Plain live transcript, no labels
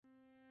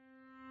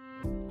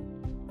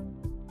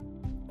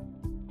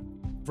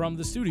From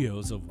the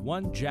studios of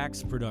ONE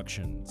Jax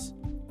Productions,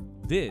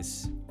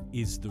 this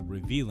is The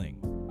Revealing,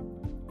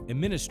 a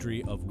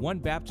ministry of ONE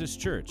Baptist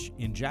Church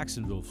in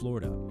Jacksonville,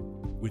 Florida,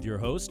 with your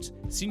hosts,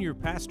 Senior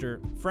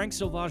Pastor Frank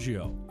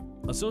Selvaggio,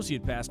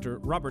 Associate Pastor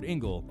Robert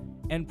Ingle,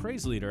 and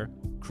Praise Leader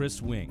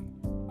Kris Wing.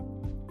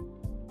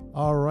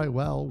 All right,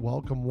 well,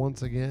 welcome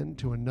once again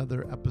to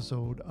another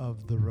episode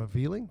of The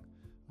Revealing.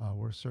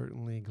 We're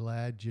certainly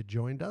glad you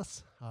joined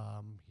us.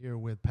 Here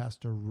with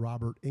Pastor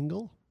Robert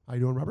Ingle. How you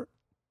doing, Robert?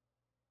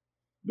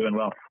 Doing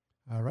well.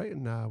 All right,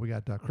 and we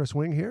got Kris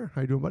Wing here.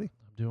 How you doing, buddy?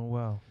 I'm doing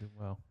well.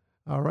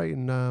 All right,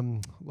 and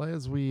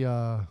as we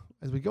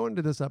go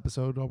into this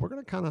episode, we're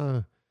going to kind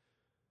of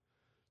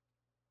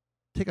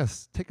take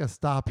a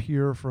stop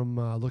here from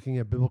looking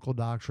at biblical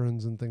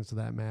doctrines and things to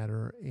that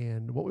matter.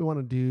 And what we want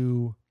to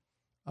do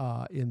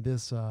in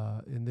this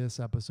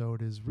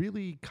episode is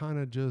really kind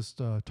of just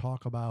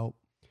talk about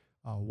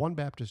ONE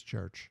Baptist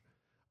Church,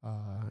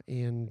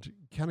 and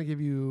kind of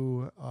give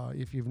you,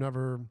 if you've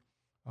never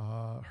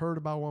heard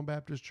about ONE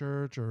Baptist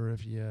Church, or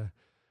if you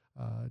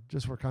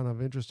just were kind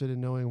of interested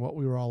in knowing what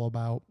we were all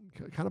about,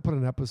 kind of put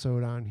an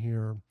episode on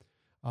here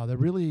that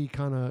really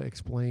kind of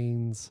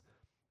explains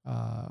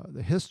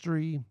the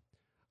history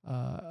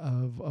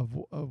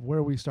of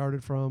where we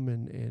started from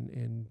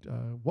and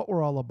what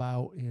we're all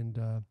about, and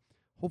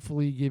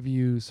hopefully give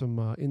you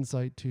some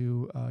insight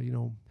to,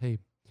 hey,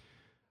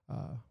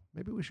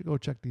 maybe we should go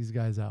check these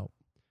guys out.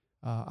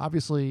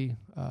 Obviously,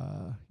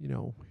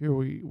 here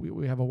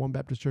we have a ONE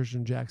Baptist Church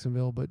in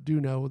Jacksonville, but do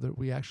know that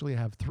we actually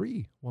have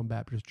 3 ONE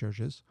Baptist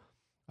churches.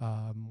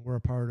 We're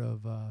a part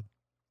of a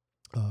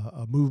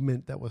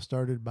movement that was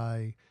started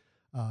by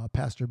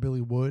Pastor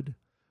Billy Wood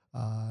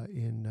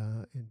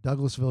in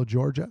Douglasville,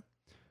 Georgia.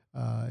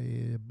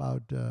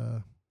 About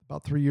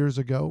 3 years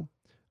ago,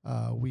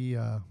 I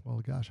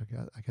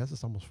guess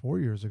it's almost 4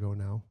 years ago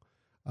now.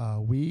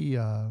 We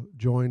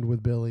joined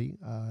with Billy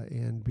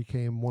and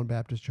became ONE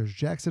Baptist Church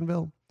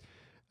Jacksonville.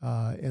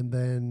 And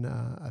then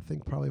I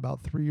think probably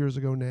about 3 years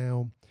ago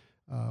now,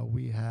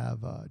 we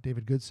have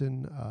David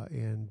Goodson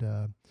and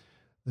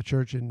the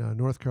church in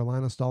North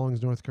Carolina,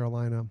 Stallings, North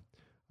Carolina,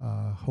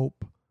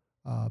 Hope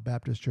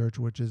Baptist Church,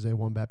 which is a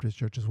ONE Baptist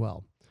Church as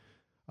well.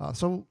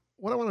 So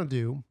what I want to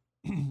do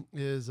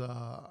is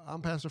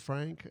I'm Pastor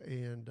Frank,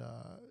 and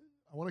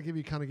I want to give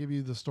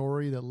you the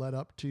story that led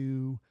up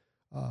to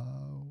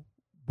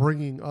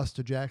bringing us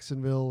to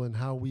Jacksonville and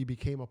how we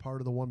became a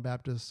part of the ONE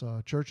Baptist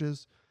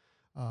churches,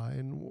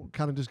 and we'll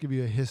kind of just give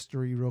you a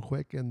history real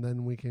quick, and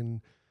then we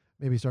can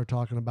maybe start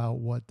talking about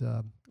what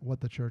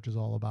the church is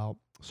all about.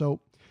 So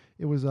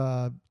it was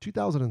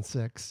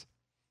 2006.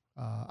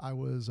 I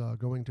was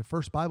going to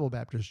First Bible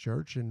Baptist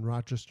Church in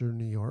Rochester,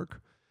 New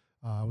York.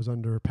 I was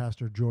under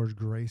Pastor George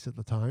Grace at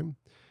the time,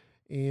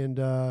 and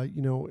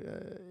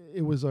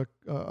it was a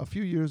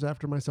few years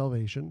after my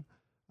salvation.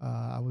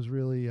 I was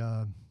really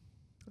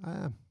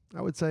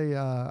I would say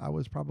I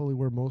was probably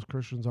where most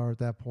Christians are at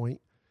that point.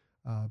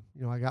 I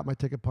got my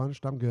ticket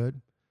punched. I'm good.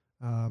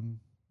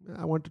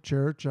 I went to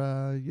church.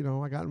 I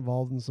got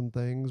involved in some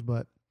things,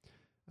 but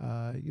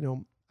I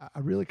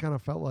really kind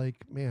of felt like,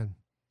 man,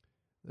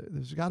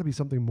 there's got to be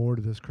something more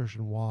to this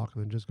Christian walk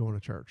than just going to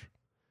church.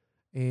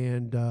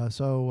 And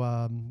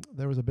so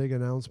there was a big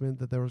announcement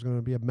that there was going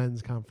to be a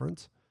men's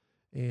conference,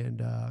 and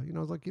I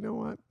was like, you know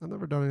what? I've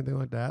never done anything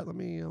like that. Let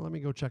me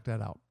go check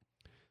that out.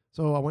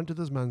 So I went to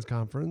this men's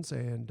conference,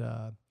 and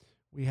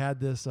we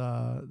had this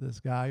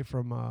guy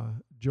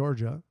from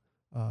Georgia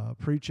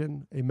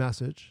preaching a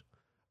message,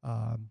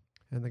 and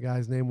the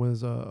guy's name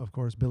was, of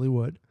course, Billy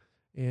Wood,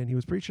 and he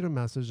was preaching a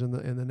message, and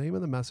the name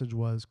of the message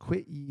was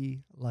 "Quit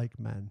Ye Like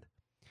Men,"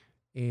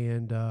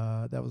 and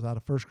that was out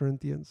of 1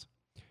 Corinthians,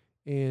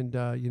 and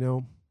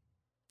it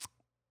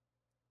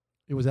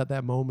was at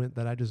that moment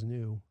that I just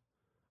knew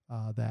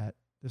that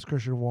this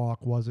Christian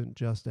walk wasn't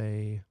just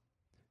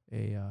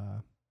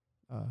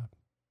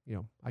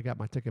I got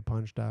my ticket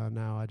punched down.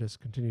 Now I just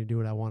continue to do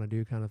what I want to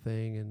do, kind of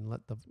thing, and let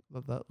the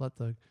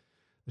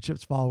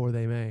chips fall where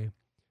they may.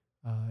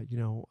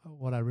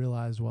 What I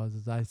realized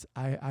was I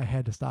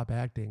had to stop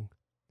acting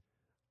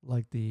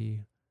like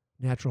the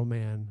natural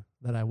man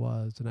that I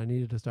was, and I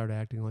needed to start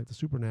acting like the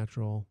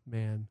supernatural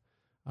man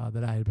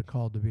that I had been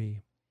called to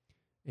be.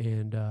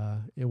 And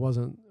it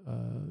wasn't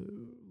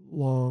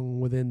long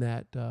within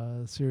that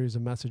series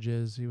of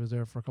messages. He was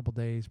there for a couple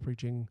days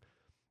preaching.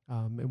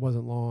 It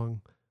wasn't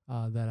long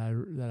that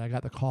I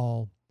got the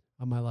call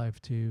on my life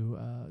to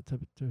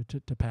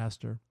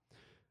pastor.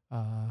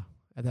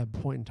 At that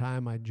point in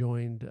time, I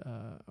joined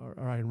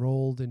or I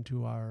enrolled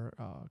into our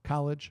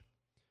college,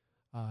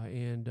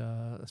 and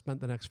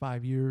spent the next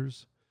 5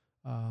 years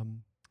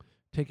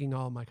taking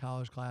all my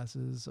college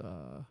classes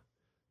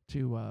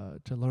to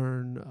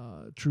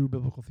learn true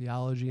biblical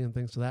theology and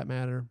things to that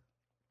matter.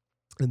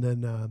 And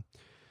then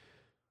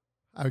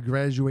I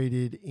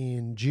graduated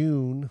in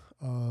June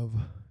of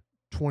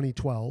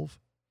 2012.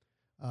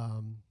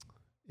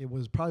 It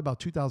was probably about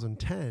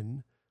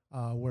 2010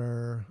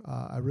 where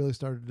I really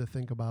started to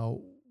think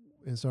about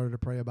and started to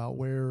pray about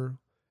where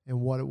and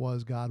what it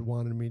was God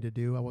wanted me to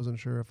do. I wasn't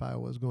sure if I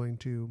was going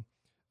to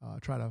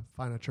try to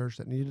find a church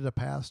that needed a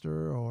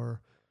pastor,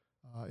 or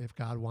if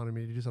God wanted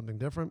me to do something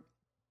different.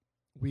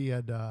 We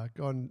had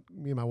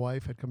me and my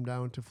wife had come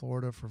down to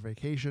Florida for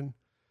vacation,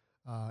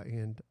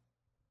 and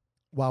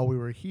while we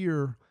were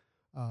here,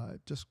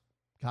 just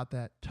got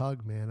that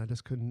tug, man. I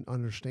just couldn't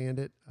understand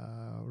it,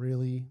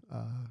 really.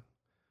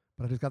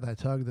 But I just got that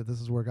tug that this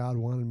is where God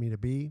wanted me to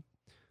be.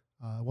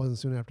 It wasn't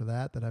soon after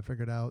that I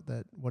figured out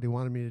that what he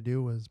wanted me to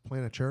do was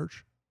plant a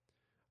church.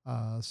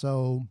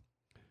 So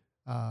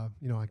I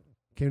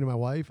came to my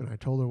wife and I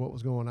told her what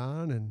was going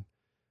on, and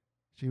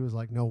she was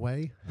like, no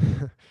way.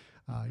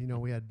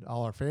 We had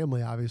all our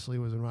family obviously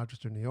was in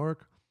Rochester, New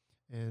York.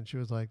 And she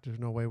was like, there's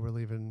no way we're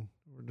leaving.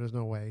 There's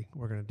no way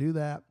we're going to do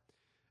that.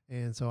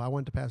 And so I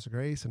went to Pastor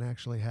Grace and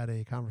actually had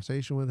a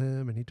conversation with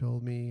him. And he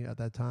told me at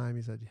that time,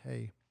 he said,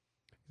 hey,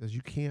 he says,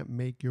 you can't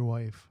make your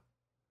wife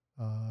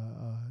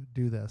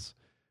do this,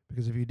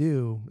 because if you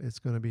do, it's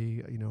going to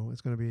be,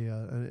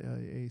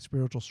 a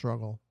spiritual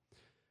struggle.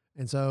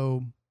 And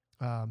so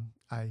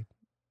I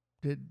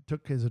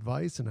took his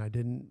advice, and I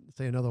didn't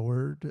say another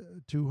word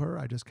to her.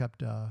 I just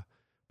kept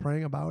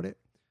praying about it.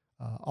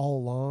 All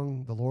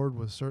along, the Lord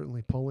was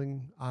certainly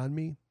pulling on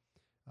me.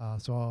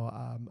 So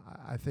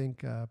I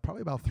think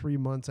probably about 3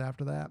 months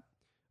after that,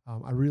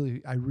 I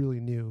really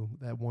knew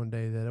that one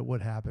day that it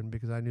would happen,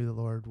 because I knew the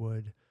Lord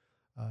would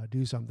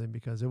do something,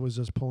 because it was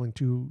just pulling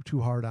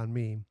too hard on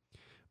me.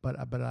 But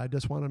I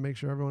just want to make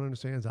sure everyone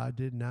understands I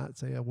did not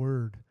say a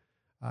word.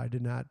 I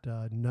did not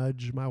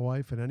nudge my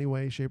wife in any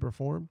way, shape, or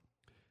form.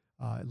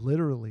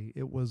 Literally,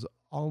 it was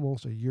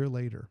almost a year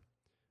later.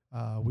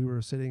 We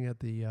were sitting at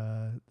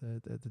the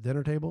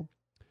dinner table,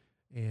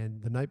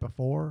 and the night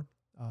before,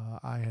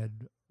 I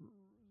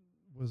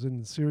was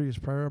in serious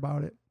prayer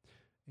about it,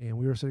 and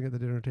we were sitting at the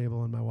dinner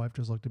table, and my wife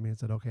just looked at me and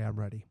said, okay, I'm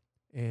ready.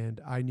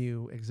 And I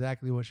knew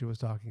exactly what she was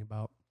talking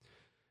about.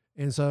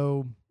 And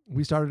so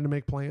we started to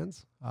make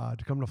plans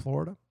to come to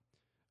Florida.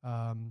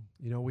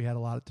 We had a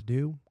lot to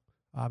do.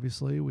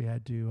 Obviously, we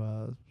had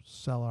to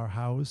sell our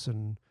house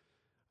and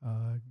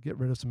get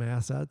rid of some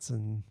assets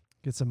and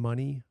get some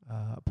money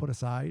put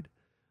aside.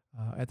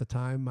 At the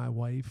time, my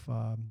wife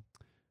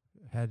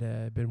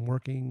had been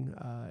working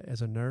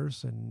as a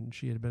nurse, and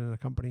she had been in a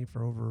company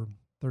for over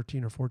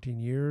 13 or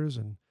 14 years.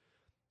 And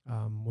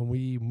when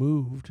we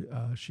moved,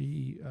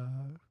 she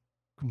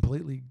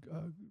completely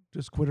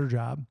just quit her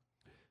job.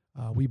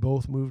 We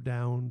both moved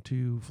down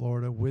to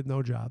Florida with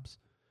no jobs.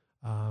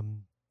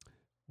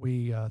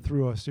 We,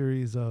 through a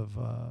series of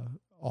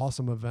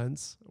awesome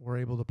events, were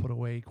able to put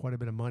away quite a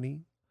bit of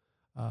money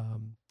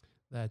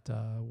that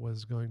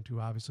was going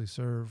to obviously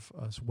serve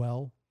us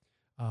well.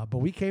 But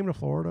we came to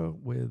Florida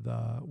with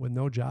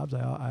no jobs.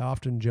 I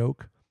often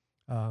joke,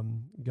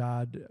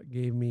 God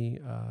gave me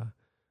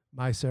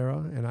my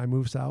Sarah, and I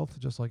moved south,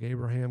 just like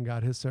Abraham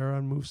got his Sarah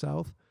and moved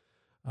south.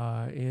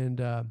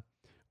 And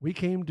we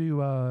came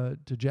to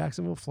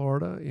Jacksonville,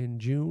 Florida in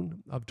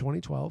June of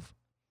 2012.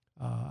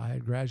 I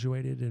had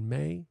graduated in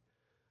May,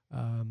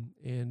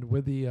 and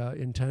with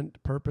the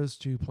purpose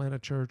to plant a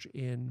church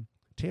in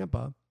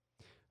Tampa.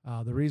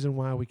 The reason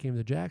why we came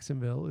to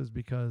Jacksonville is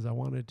because I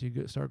wanted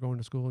to start going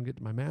to school and get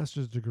my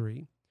master's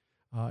degree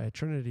at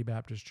Trinity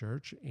Baptist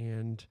Church,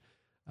 and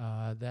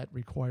that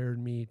required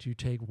me to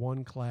take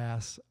one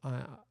class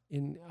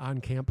on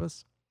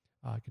campus.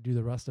 I could do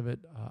the rest of it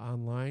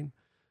online.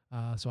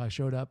 So I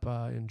showed up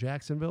in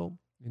Jacksonville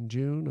in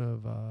June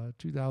of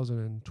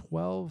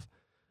 2012,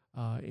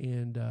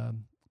 and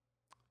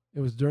it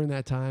was during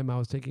that time I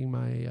was taking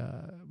my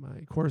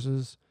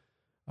course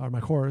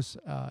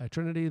at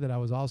Trinity, that I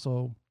was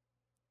also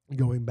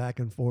going back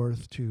and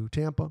forth to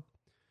Tampa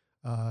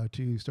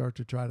to start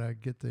to try to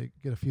get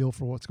a feel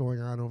for what's going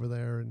on over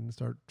there, and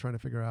start trying to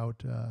figure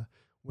out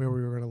where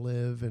we were going to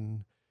live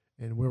and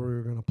where we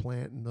were going to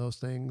plant and those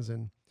things.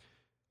 And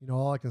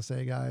all I can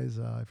say, guys,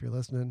 if you're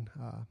listening,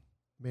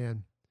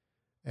 man,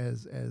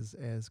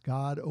 as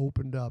God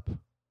opened up,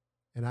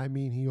 and I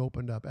mean He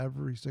opened up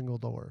every single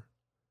door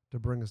to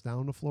bring us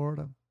down to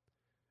Florida,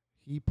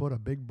 He put a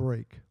big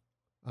break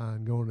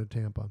on going to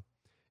Tampa.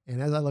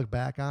 And as I look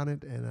back on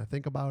it and I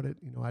think about it,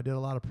 I did a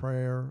lot of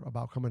prayer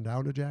about coming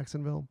down to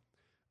Jacksonville,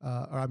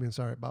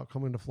 about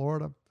coming to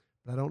Florida,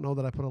 but I don't know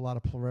that I put a lot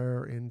of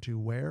prayer into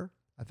where.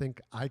 I think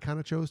I kind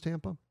of chose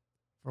Tampa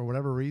for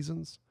whatever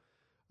reasons.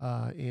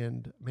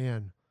 And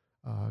man,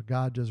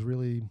 God just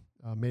really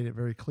made it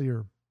very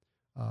clear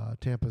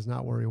Tampa's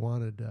not where He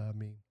wanted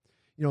me.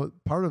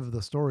 Part of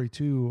the story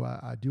too,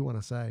 I do want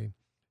to say,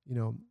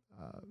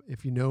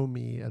 if you know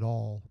me at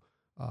all,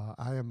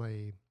 I am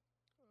a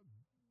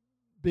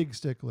big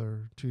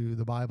stickler to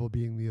the Bible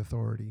being the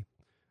authority,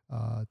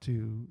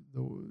 to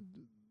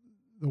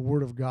the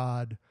Word of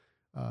God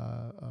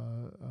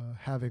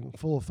having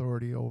full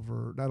authority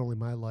over not only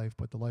my life,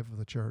 but the life of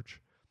the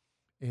church.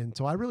 And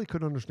so I really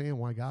couldn't understand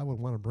why God would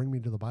want to bring me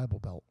to the Bible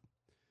Belt.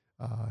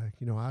 I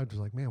was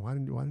just like, man, why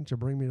didn't you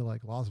bring me to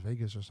like Las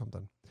Vegas or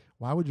something?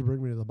 Why would you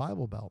bring me to the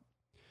Bible Belt?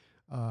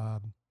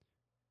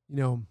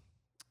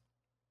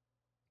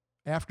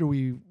 after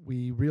we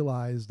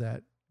realized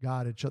that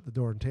God had shut the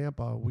door in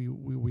Tampa,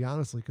 we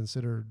honestly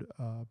considered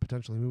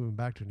potentially moving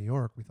back to New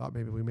York. We thought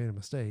maybe we made a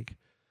mistake.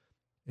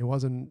 It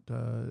wasn't.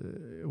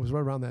 It was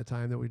right around that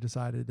time that we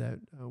decided that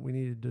we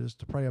needed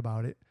to pray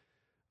about it.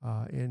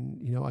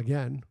 And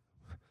again,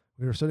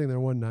 we were sitting there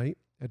one night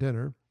at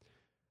dinner,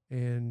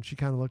 and she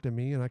kind of looked at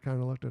me, and I kind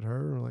of looked at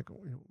her, and we're like,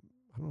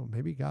 I don't know,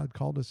 maybe God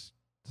called us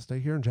to stay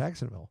here in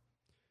Jacksonville.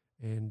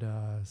 And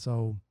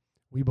so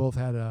we both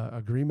had an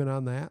agreement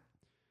on that.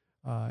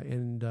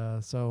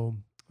 So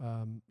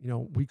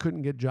we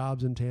couldn't get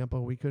jobs in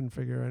Tampa. We couldn't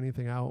figure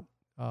anything out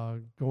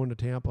going to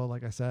Tampa,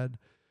 like I said.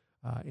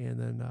 And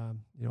then,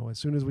 as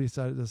soon as we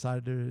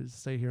decided to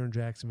stay here in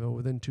Jacksonville,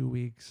 within 2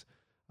 weeks,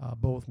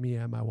 both me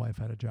and my wife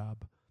had a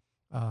job.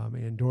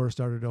 And doors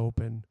started to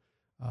open.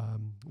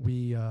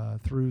 We,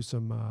 through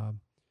some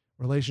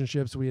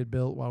relationships we had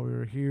built while we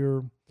were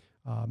here,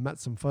 met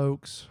some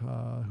folks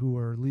who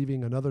were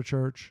leaving another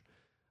church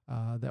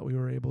that we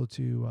were able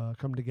to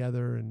come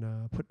together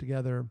and put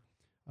together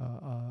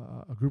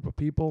a group of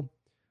people.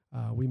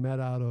 We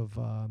met out of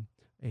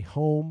a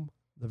home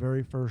the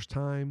very first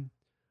time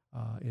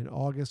in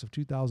August of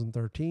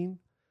 2013.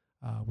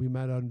 We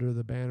met under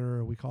the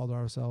banner, we called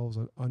ourselves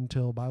an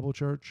Until Bible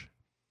Church.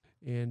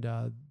 And,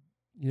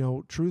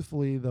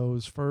 truthfully,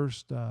 those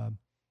first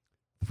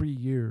 3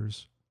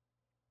 years,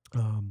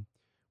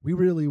 we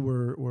really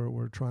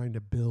were trying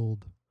to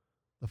build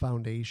the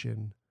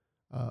foundation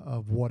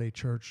of what a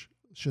church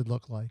should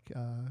look like.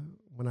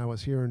 When I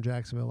was here in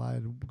Jacksonville, I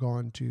had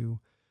gone to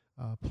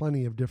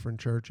plenty of different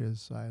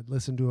churches. I had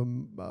listened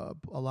to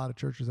a lot of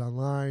churches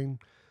online.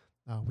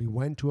 We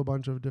went to a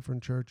bunch of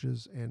different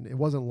churches, and it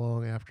wasn't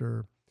long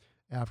after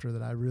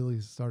that I really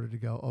started to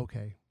go,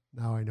 okay,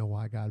 now I know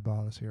why God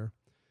brought us here.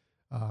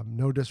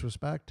 No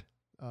disrespect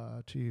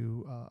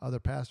to other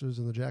pastors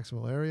in the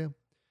Jacksonville area.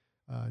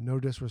 No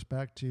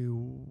disrespect to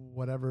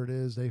whatever it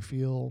is they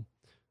feel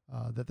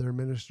that their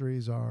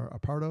ministries are a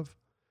part of.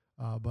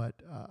 But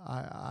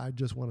I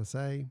just want to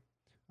say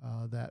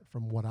that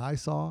from what I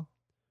saw,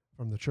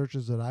 from the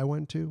churches that I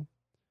went to,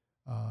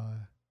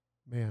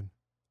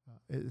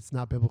 it's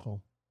not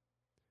biblical.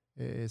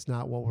 It's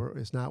not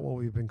what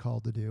we've been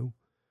called to do.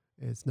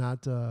 It's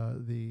not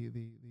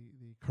the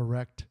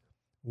correct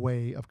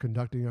way of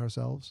conducting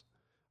ourselves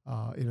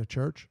in a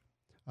church.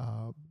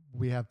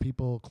 We have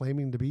people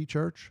claiming to be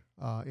church,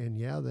 and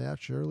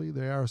surely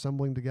they are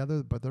assembling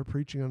together, but they're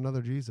preaching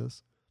another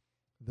Jesus.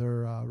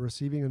 They're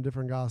receiving a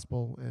different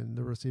gospel, and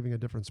they're receiving a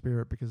different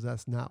spirit, because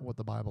that's not what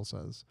the Bible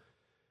says.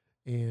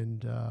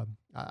 And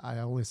I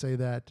only say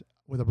that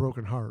with a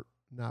broken heart,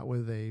 not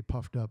with a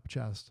puffed up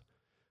chest.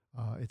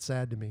 It's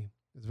sad to me.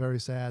 It's very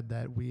sad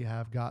that we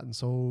have gotten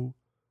so,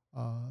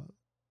 no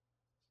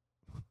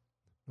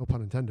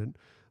pun intended,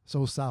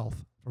 so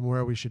south from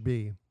where we should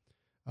be,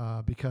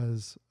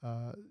 because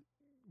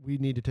we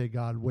need to take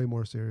God way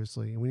more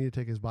seriously, and we need to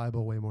take His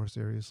Bible way more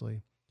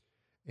seriously.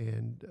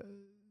 And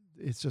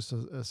it's just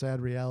a sad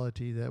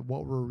reality that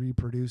what we're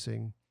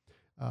reproducing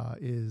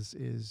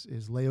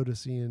is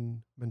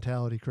Laodicean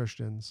mentality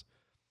Christians.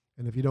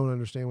 And if you don't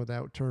understand what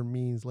that term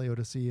means,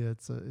 Laodicea,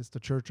 it's the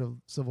church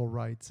of civil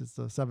rights. It's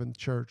the seventh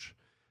church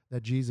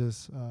that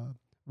Jesus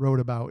wrote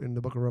about in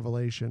the book of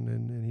Revelation,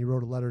 and he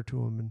wrote a letter to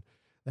them, and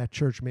that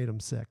church made him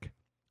sick,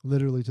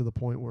 literally to the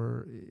point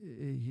where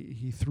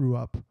he threw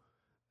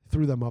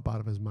them up out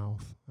of his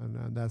mouth.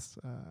 And that's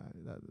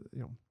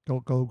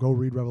go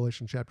read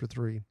Revelation chapter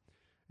 3,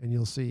 and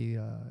you'll see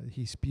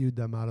he spewed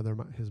them out of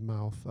his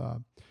mouth.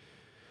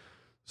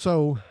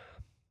 So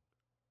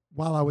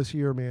while I was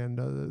here, man,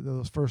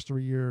 those first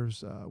 3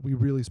 years, we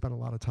really spent a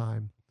lot of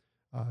time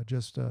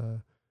just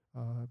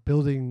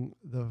building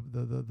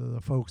the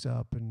folks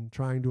up and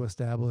trying to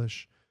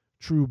establish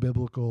true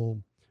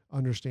biblical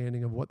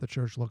understanding of what the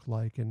church looked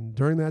like. And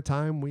during that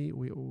time, we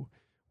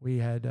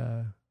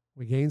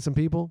gained some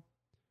people,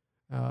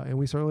 and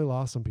we certainly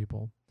lost some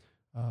people.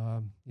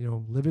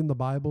 Living the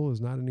Bible is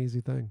not an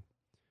easy thing,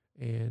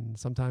 and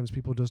sometimes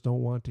people just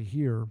don't want to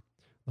hear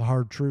the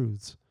hard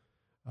truths.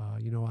 I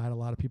had a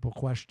lot of people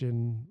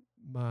question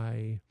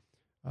my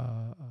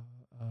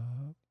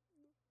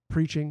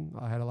preaching.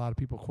 I had a lot of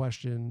people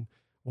question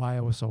why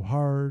I was so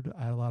hard.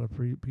 I had a lot of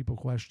people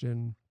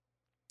question,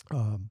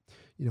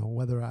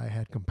 whether I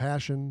had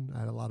compassion. I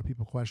had a lot of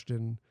people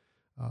question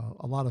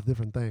a lot of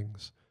different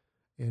things.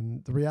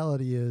 And the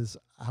reality is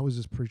I was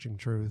just preaching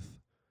truth.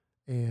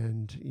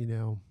 And,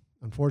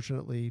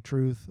 unfortunately,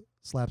 truth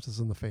slaps us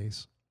in the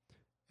face.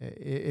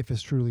 If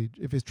it's truly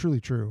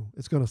true,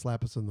 it's going to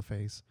slap us in the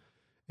face.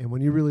 And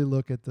when you really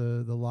look at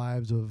the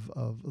lives of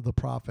the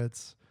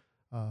prophets,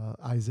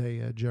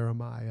 Isaiah,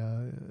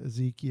 Jeremiah,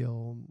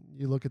 Ezekiel,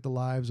 you look at the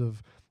lives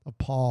of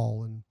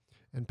Paul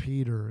and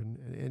Peter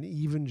and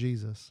even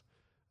Jesus,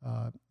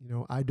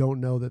 I don't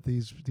know that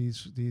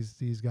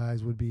these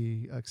guys would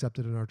be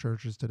accepted in our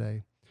churches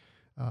today.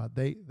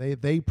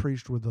 They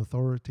preached with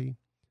authority.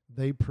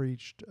 They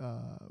preached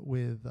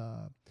with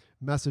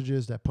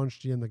messages that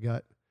punched you in the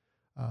gut.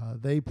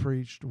 They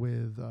preached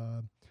with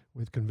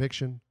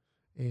conviction.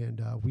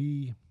 And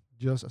we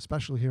just,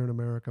 especially here in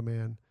America,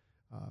 man,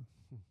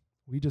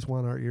 we just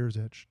want our ears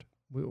itched.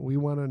 We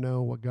want to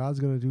know what God's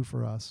going to do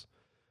for us.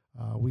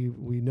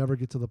 We never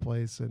get to the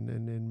place,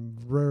 and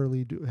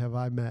rarely have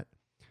I met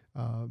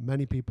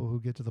many people who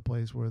get to the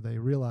place where they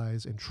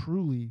realize and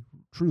truly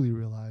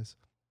realize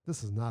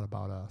this is not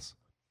about us.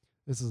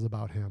 This is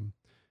about Him.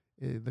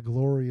 The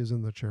glory is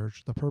in the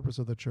church. The purpose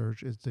of the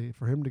church is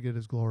for Him to get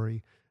His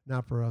glory,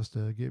 not for us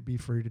to be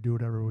free to do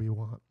whatever we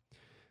want.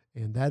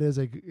 And that is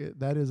a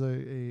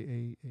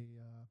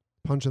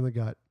punch in the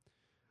gut.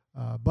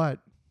 But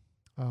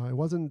it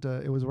wasn't.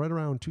 It was right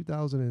around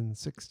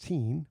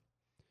 2016.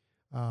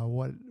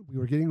 What we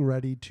were getting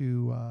ready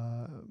to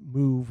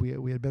move.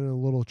 We had been in a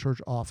little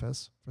church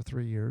office for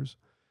 3 years,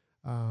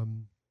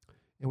 and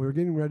we were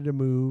getting ready to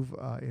move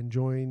and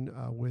join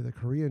with a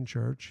Korean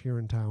church here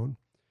in town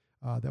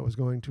that was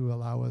going to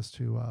allow us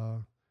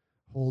to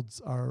hold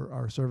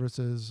our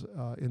services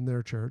in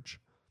their church.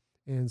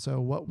 And so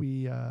what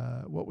we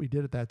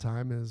did at that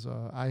time is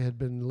I had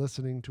been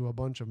listening to a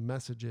bunch of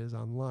messages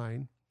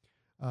online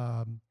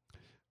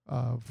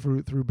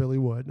through Billy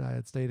Wood. I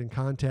had stayed in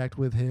contact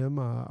with him.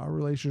 Our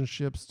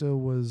relationship still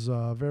was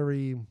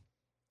very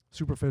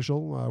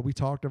superficial. We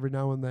talked every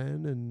now and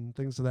then and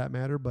things of that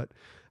matter, but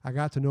I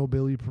got to know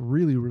Billy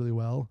really, really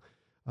well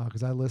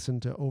because I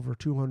listened to over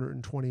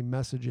 220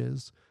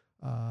 messages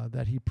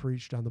that he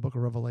preached on the book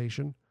of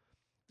Revelation.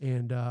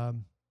 And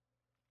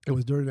it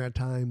was during that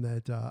time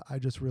that I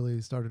just really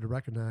started to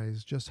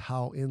recognize just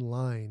how in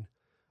line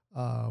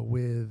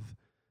with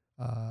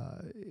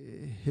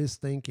his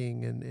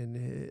thinking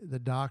and the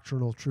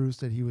doctrinal truths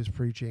that he was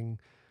preaching,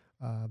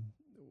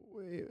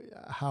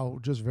 how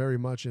just very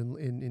much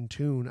in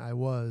tune I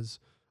was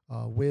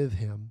with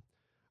him.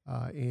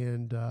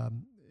 And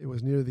it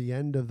was near the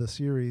end of the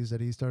series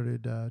that he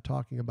started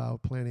talking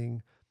about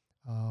planning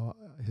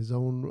his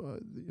own,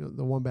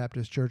 the ONE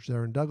Baptist Church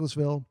there in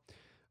Douglasville.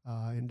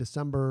 In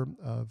December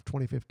of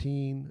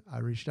 2015, I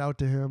reached out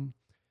to him.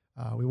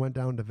 We went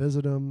down to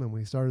visit him, and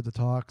we started the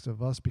talks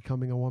of us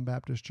becoming a ONE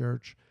Baptist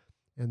Church.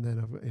 And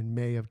then in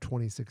May of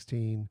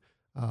 2016,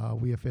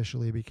 we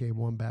officially became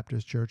ONE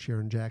Baptist Church here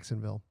in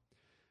Jacksonville.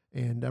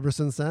 And ever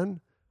since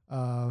then,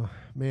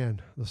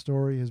 man, the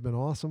story has been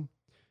awesome.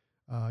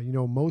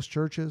 Most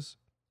churches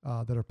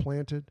that are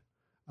planted,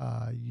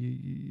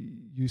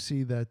 you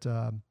see that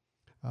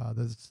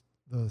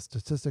the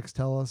statistics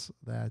tell us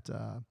that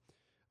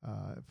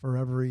for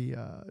every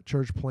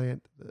church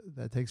plant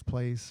that takes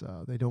place,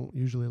 they don't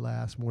usually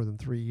last more than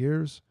 3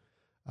 years.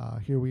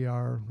 Here we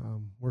are.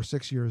 We're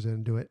 6 years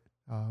into it.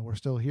 We're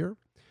still here.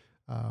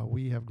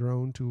 We have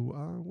grown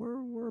to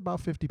we're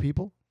about 50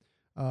 people.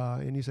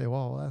 And you say,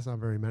 well, that's not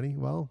very many.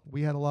 Well,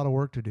 we had a lot of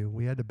work to do.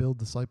 We had to build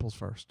disciples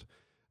first,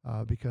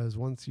 because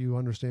once you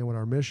understand what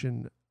our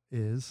mission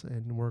is,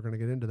 and we're going to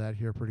get into that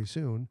here pretty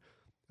soon,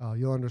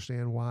 you'll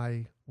understand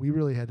why we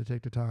really had to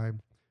take the time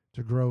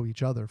to grow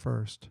each other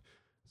first,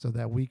 so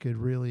that we could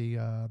really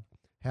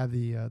have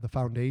the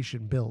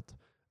foundation built,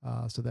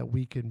 so that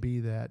we can be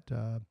that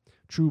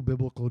true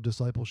biblical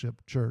discipleship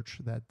church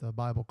that the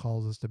Bible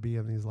calls us to be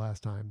in these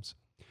last times.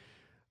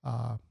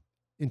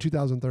 In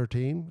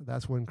 2013,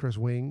 that's when Kris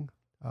Wing,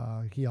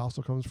 he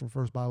also comes from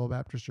First Bible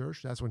Baptist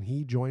Church. That's when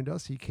he joined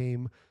us. He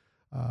came,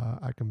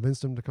 I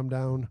convinced him to come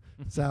down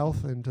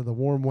south into the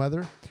warm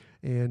weather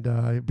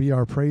and be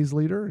our praise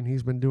leader. And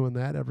he's been doing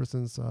that ever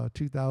since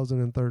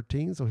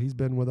 2013. So he's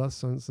been with us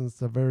since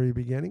the very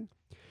beginning.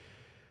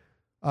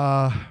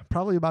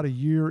 Probably about a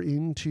year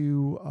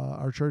into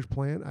our church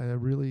plant, I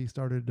really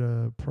started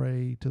to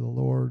pray to the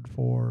Lord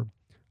for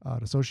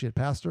an associate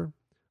pastor,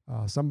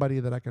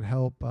 somebody that I could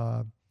help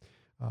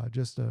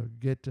just to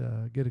get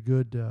a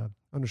good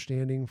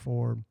understanding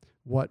for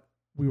what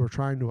we were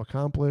trying to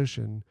accomplish.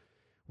 And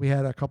we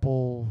had a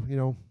couple,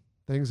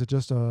 things that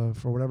just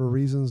for whatever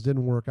reasons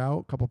didn't work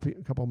out.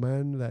 Couple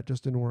men that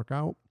just didn't work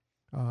out.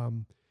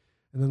 And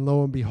then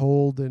lo and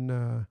behold,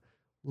 in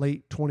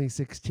late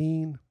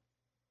 2016,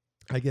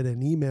 I get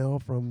an email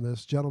from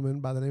this gentleman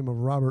by the name of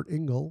Robert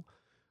Ingle,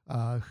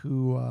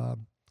 who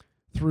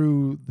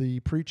through the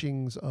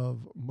preachings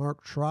of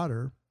Mark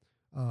Trotter,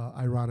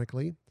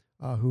 ironically,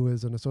 who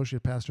is an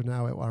associate pastor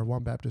now at our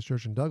ONE Baptist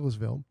Church in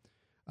Douglasville,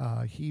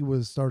 he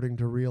was starting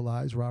to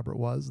realize, Robert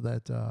was,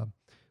 that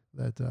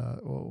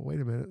well,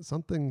 wait a minute,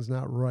 something's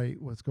not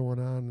right what's going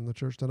on in the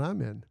church that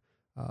I'm in.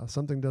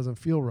 Something doesn't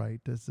feel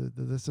right. This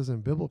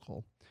isn't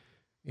biblical.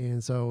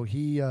 And so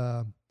he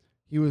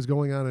was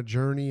going on a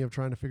journey of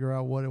trying to figure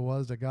out what it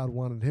was that God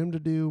wanted him to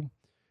do.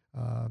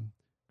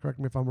 Correct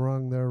me if I'm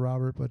wrong there,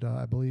 Robert, but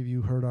I believe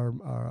you heard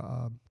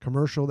our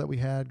commercial that we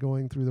had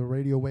going through the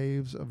radio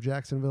waves of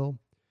Jacksonville.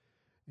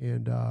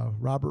 And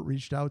Robert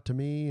reached out to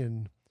me,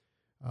 and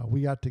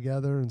we got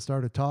together and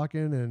started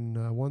talking,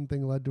 and one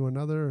thing led to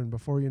another. And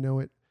before you know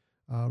it,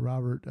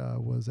 Robert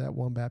was at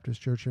ONE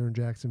Baptist Church here in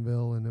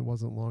Jacksonville, and it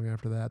wasn't long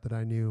after that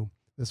I knew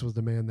this was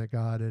the man that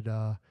God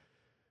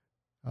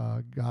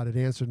had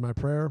answered my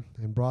prayer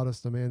and brought us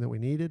the man that we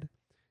needed.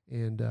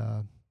 And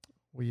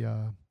we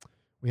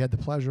we had the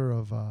pleasure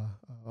of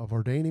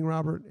ordaining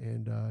Robert,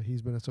 and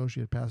he's been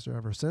associate pastor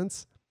ever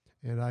since.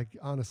 And I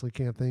honestly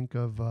can't think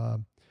of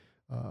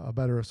a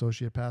better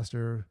associate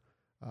pastor.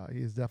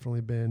 He has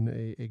definitely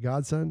been a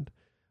godsend.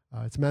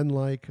 It's men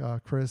like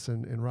Kris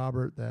and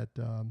Robert that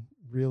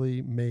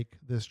really make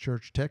this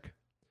church tick.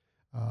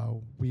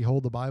 We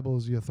hold the Bible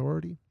as the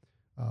authority.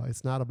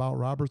 It's not about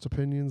Robert's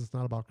opinions. It's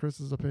not about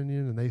Kris's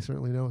opinion, and they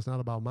certainly know it's not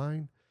about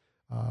mine.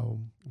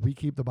 We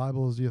keep the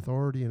Bible as the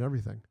authority in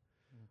everything.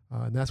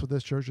 And that's what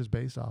this church is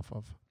based off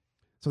of.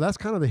 So that's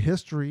kind of the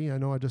history. I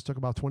know I just took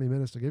about 20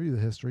 minutes to give you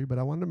the history, but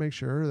I wanted to make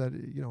sure that,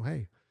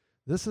 hey,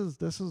 this is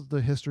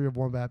the history of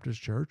One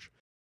Baptist Church.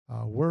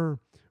 We're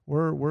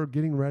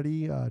getting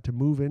ready to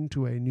move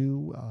into a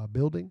new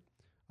building,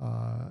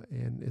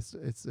 and it's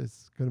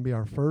going to be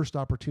our first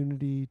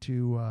opportunity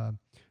to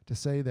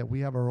say that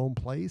we have our own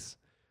place,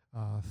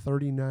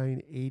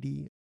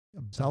 3980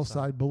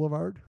 Southside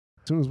Boulevard.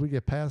 As soon as we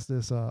get past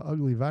this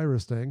ugly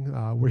virus thing,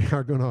 we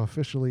are going to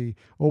officially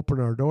open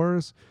our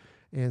doors.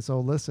 And so,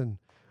 listen,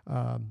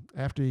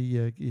 after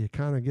you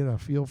kind of get a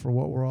feel for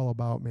what we're all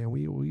about, man,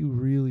 we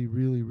really,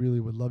 really, really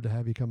would love to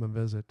have you come and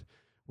visit.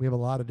 We have a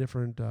lot of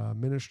different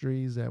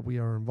ministries that we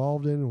are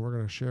involved in, and we're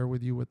going to share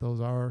with you what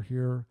those are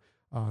here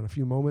in a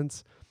few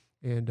moments.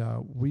 And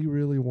we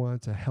really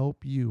want to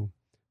help you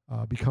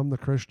become the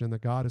Christian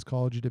that God has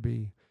called you to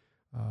be.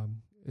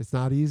 It's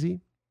not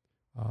easy.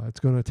 It's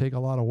going to take a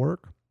lot of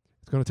work.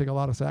 It's going to take a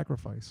lot of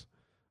sacrifice.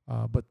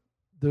 But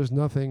there's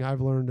nothing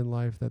I've learned in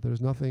life that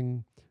there's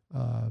nothing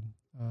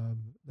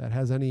that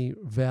has any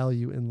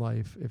value in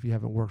life if you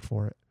haven't worked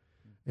for it.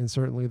 And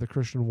certainly the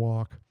Christian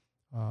walk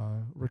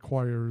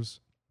requires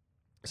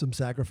some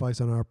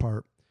sacrifice on our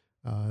part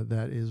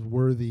that is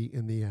worthy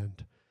in the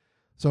end.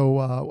 So,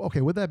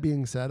 okay, with that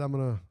being said, I'm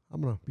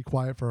gonna be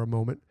quiet for a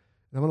moment,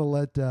 and I'm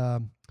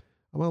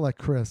gonna let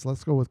Kris.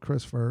 Let's go with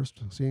Kris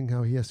first, seeing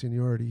how he has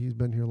seniority. He's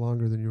been here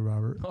longer than you,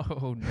 Robert.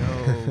 Oh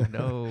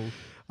no.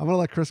 I'm gonna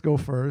let Kris go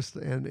first,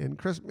 and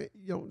Kris,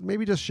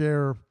 maybe just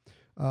share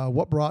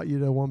what brought you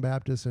to One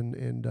Baptist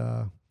and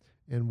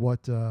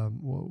what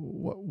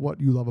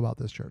you love about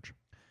this church.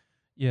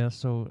 Yeah,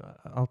 so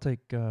I'll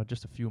take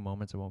just a few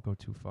moments. I won't go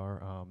too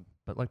far.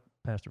 But like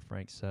Pastor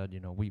Frank said,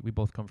 we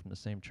both come from the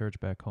same church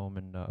back home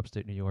in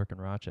upstate New York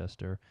in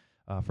Rochester,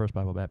 First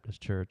Bible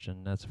Baptist Church,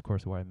 and that's of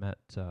course where I met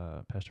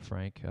Pastor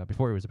Frank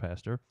before he was a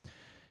pastor.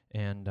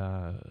 And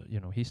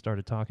he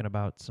started talking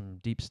about some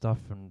deep stuff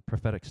and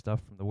prophetic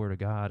stuff from the Word of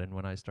God. And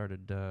when I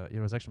started, it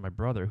was actually my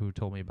brother who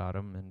told me about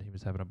him, and he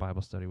was having a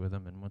Bible study with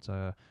him. And once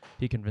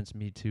he convinced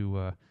me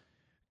to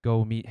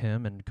go meet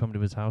him and come to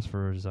his house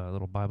for his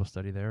little Bible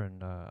study there,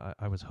 and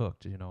I was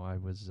hooked. I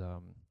was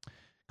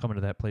coming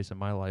to that place in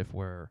my life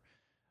where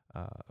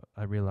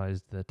I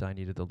realized that I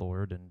needed the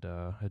Lord,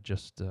 and had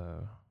just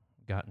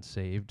gotten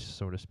saved,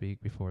 so to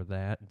speak, before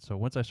that. And so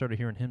once I started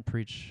hearing him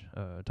preach,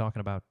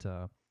 talking about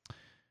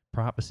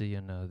prophecy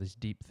and these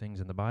deep things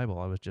in the Bible,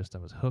 I was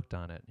hooked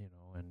on it,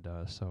 and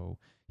so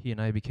he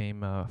and I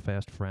became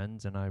fast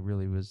friends, and I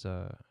really was,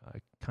 I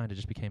kind of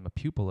just became a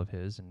pupil of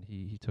his, and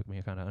he took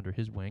me kind of under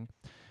his wing,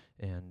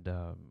 and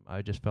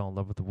I just fell in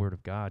love with the Word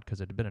of God, because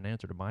it had been an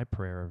answer to my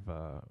prayer of,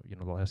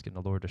 asking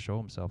the Lord to show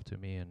himself to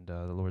me, and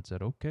the Lord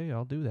said, okay,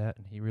 I'll do that,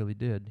 and he really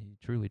did. He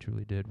truly,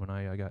 truly did when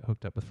I got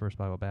hooked up with First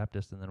Bible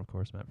Baptist, and then, of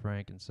course, met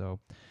Frank, and so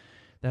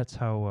that's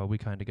how we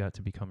kind of got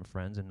to become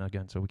friends. And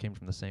again, so we came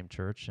from the same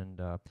church. And,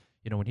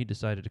 when he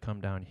decided to come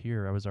down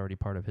here, I was already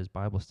part of his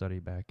Bible study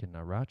back in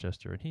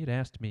Rochester. And he had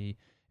asked me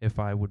if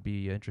I would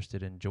be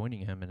interested in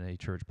joining him in a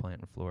church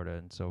plant in Florida.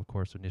 And so, of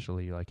course,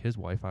 initially, like his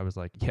wife, I was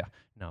like, yeah,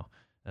 no,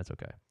 that's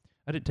okay.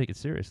 I didn't take it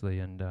seriously.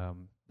 And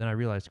then I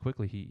realized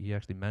quickly he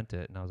actually meant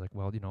it. And I was like,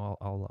 well,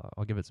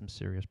 I'll give it some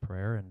serious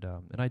prayer. And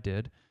I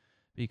did,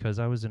 because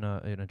I was in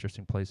an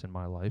interesting place in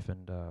my life,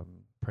 and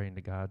praying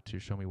to God to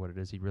show me what it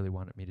is he really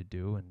wanted me to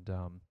do.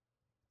 And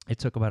it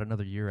took about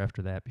another year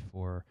after that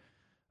before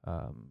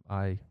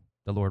the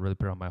Lord really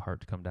put it on my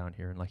heart to come down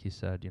here. And like he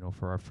said,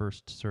 for our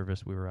first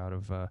service, we were out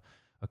of a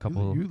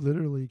couple. You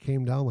literally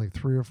came down like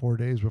 3 or 4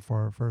 days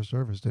before our first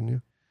service, didn't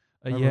you?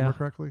 If I remember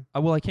correctly?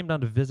 Well, I came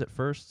down to visit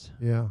first.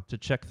 Yeah. To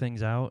check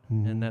things out,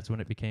 and that's when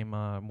it became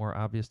more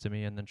obvious to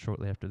me. And then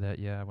shortly after that,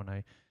 when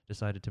I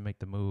decided to make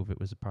the move, it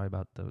was probably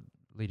about the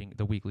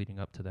week leading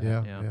up to that.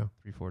 Yeah.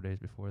 3-4 days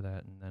before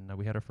that, and then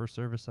we had our first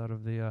service out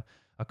of the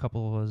a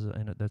couple was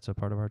in it that's a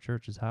part of our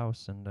church's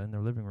house, and in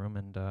their living room,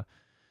 and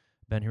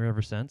been here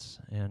ever since.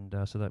 And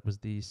so that was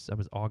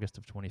August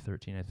of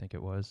 2013, I think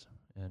it was,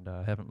 and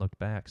I haven't looked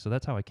back. So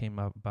that's how I came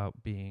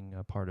about being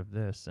a part of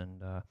this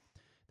and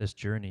this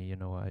journey.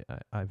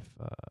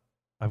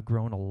 I've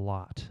grown a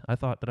lot. I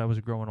thought that I was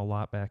growing a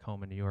lot back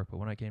home in New York, but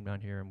when I came down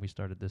here and we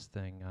started this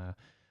thing,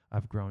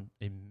 I've grown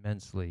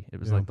immensely. It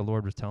was Yeah. like the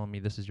Lord was telling me,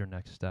 this is your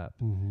next step.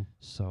 Mm-hmm.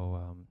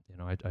 So,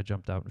 I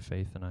jumped out in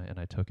faith and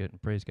I took it,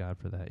 and praise God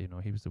for that.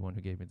 He was the one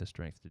who gave me the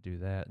strength to do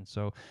that. And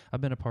so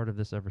I've been a part of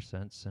this ever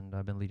since, and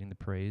I've been leading the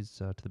praise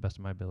to the best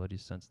of my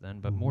abilities since then.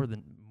 But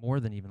Mm-hmm. more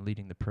than even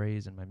leading the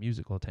praise and my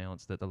musical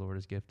talents that the Lord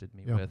has gifted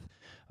me Yeah. with,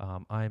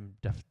 I'm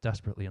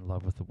desperately in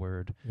love with the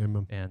Word.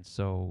 Amen. And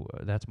so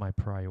that's my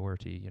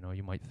priority.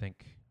 You might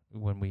think,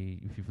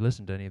 if you've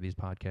listened to any of these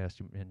podcasts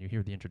and you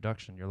hear the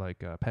introduction, you're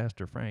like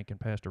Pastor Frank and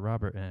Pastor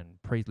Robert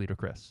and praise leader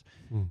Kris,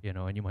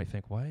 and you might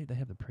think, why did they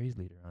have the praise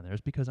leader on there?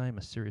 It's because I am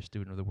a serious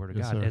student of the Word of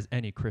Yes, God, sir. as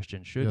any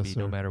Christian should Yes, be, sir.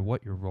 no matter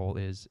what your role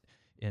is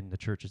in the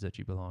churches that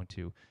you belong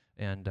to.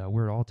 And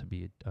we're all to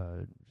be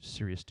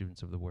serious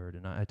students of the Word,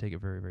 and I take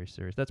it very, very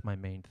serious. That's my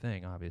main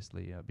thing,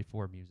 obviously,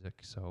 before music.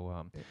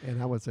 So,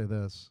 And I would say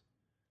this,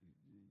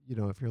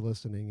 if you're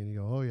listening and you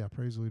go, oh yeah,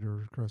 praise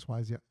leader Kris, why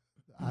is he?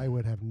 I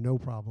would have no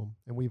problem,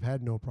 and we've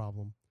had no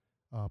problem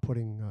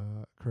putting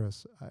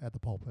Kris at the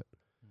pulpit.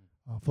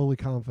 Fully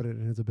confident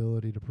in his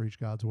ability to preach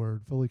God's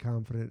word, fully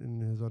confident in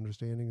his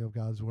understanding of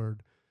God's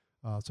word.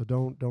 So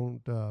don't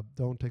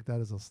take that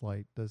as a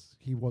slight.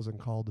 He wasn't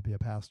called to be a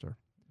pastor,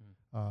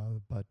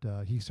 but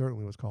he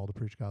certainly was called to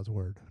preach God's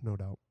word, no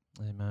doubt.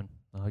 Amen.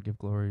 I give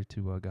glory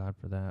to God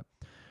for that.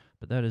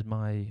 But that is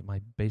my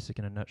basic,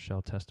 in a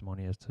nutshell,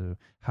 testimony as to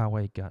how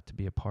I got to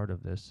be a part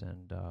of this,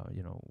 and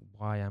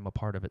why I'm a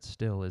part of it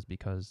still is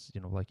because,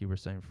 like you were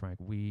saying, Frank,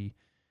 we,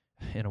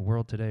 in a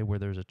world today where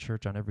there's a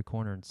church on every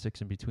corner and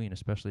 6 in between,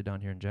 especially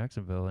down here in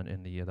Jacksonville and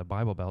in the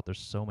Bible Belt, there's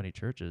so many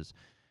churches,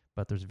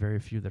 but there's very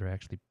few that are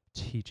actually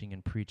teaching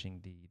and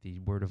preaching the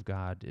Word of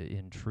God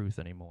in truth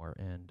anymore.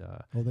 And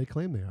Well, they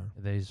claim they are.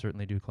 they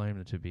certainly do claim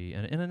it to be,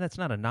 and that's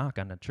not a knock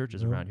on the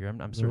churches No, around here.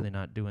 I'm certainly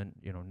not doing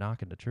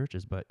knocking the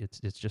churches, but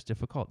it's just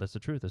difficult. That's the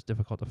truth. It's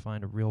difficult to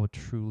find a real,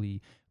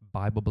 truly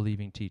Bible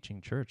believing,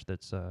 teaching church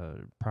that's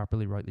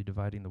properly, rightly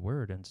dividing the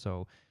Word. And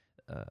so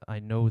I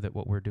know that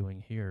what we're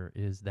doing here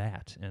is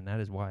that, and that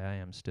is why I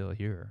am still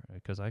here,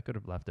 because I could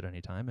have left at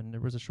any time. And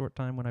there was a short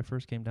time when I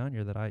first came down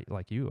here that I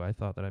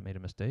thought that I made a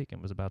mistake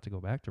and was about to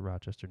go back to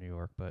Rochester, New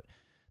York, but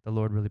the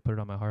Lord really put it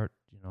on my heart,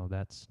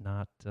 that's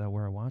not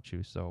where I want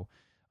you. So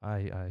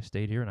I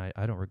stayed here, and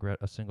I don't regret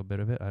a single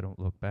bit of it. I don't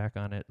look back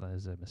on it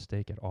as a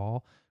mistake at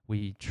all.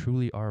 We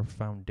truly are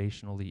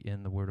foundationally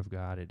in the Word of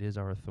God. It is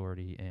our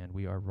authority, and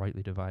we are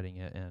rightly dividing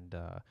it, and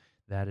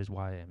that is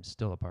why I am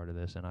still a part of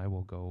this, and I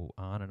will go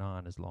on and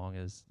on as long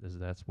as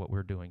that's what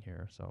we're doing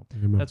here. So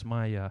Amen. that's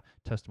my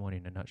testimony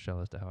in a nutshell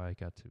as to how I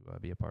got to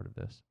be a part of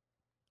this.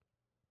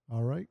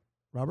 All right,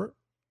 Robert,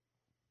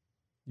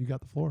 you got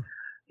the floor.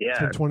 Yeah. It's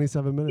been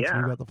 27 minutes. Yeah.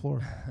 You got the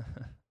floor.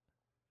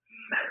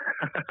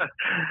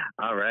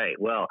 All right.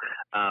 Well,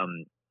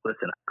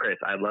 listen, Kris,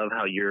 I love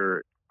how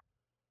your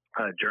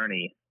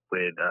journey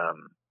with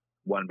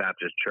ONE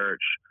Baptist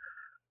Church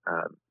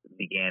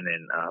began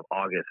in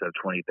August of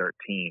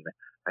 2013,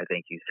 I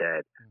think you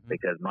said,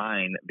 because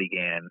mine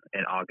began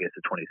in August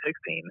of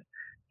 2016.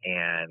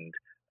 And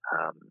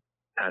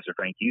Pastor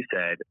Frank, you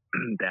said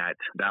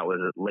that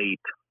was late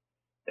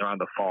around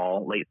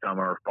the late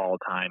summer, fall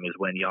time is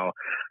when y'all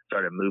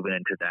started moving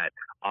into that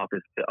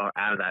office, or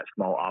out of that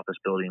small office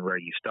building where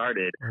you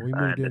started. Well, we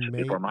moved in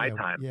May. Before my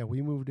time. Yeah,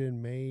 we moved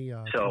in May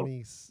So-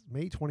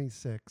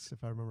 26,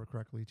 if I remember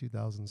correctly,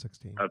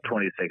 2016. Of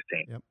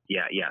 2016. Yep.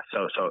 Yeah.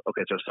 So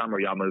okay. So summer,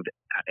 y'all moved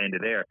into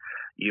there.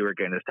 You were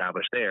getting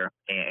established there,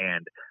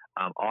 and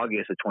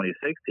August of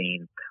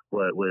 2016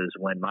 was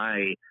when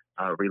my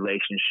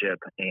relationship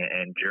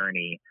and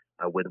journey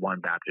with ONE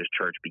Baptist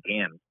Church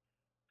began.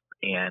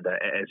 And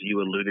as you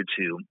alluded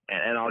to,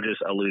 and I'll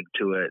just allude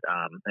to it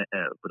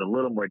with a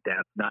little more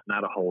depth,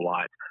 not a whole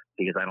lot,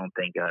 because I don't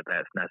think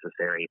that's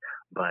necessary.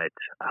 But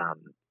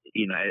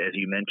as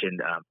you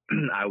mentioned,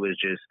 I was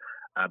just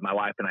my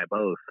wife and I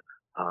both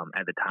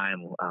at the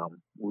time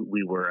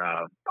we were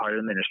part of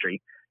the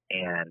ministry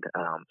and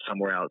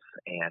somewhere else,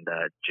 and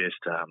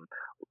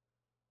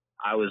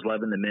I was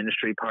loving the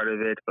ministry part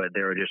of it, but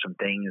there were just some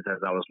things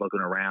as I was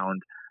looking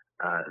around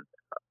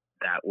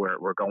that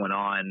were going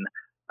on.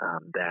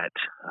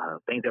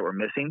 Things that were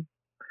missing,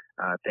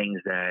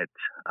 things that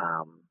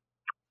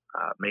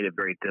made it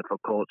very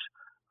difficult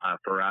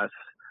for us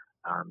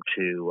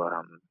to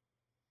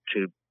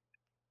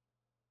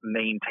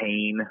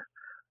maintain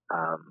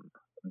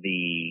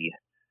the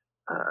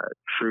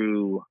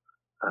true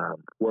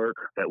work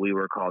that we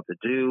were called to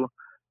do.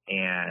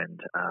 And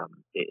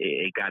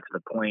it got to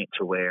the point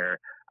to where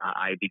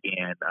I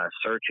began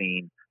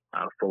searching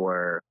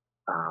for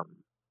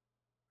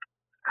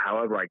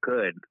however I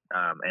could,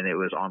 and it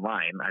was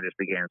online. I just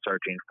began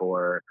searching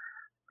for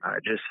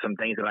just some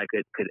things that I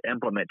could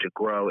implement to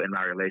grow in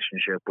my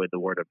relationship with the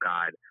Word of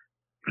God,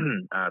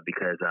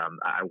 because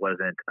I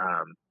wasn't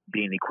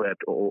being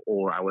equipped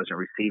or I wasn't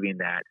receiving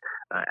that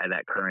at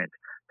that current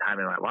time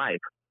in my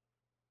life.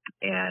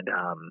 And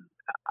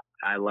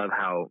I love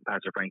how,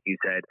 Pastor Frank, you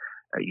said,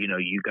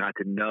 you got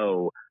to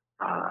know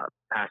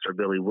Pastor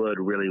Billy Wood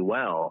really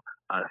well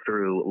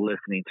through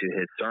listening to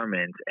his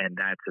sermons, and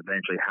that's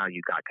eventually how you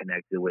got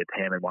connected with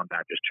him and ONE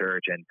Baptist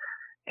Church. And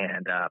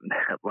And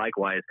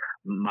likewise,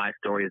 my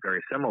story is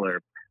very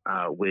similar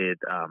with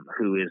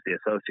who is the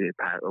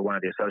one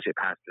of the associate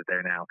pastors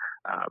there now,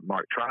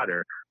 Mark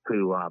Trotter,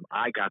 who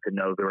I got to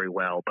know very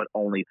well, but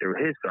only through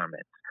his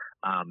sermons.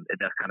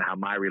 That's kind of how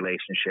my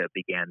relationship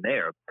began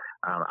there.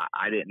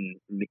 I didn't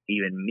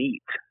even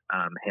meet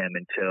him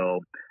until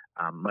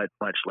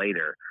much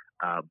later,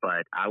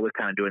 but I was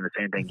kind of doing the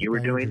same thing you were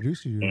doing.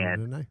 Introduced you,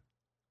 didn't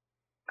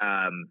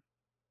I?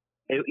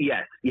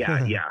 Yes, yeah.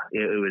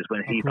 It was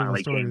when he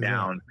finally came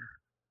down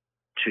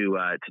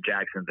to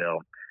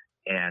Jacksonville,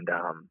 and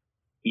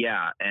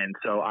and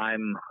so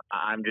I'm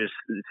just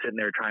sitting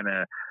there trying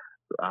to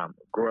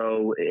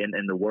grow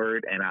in the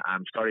Word, and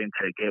I'm starting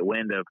to get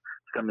wind of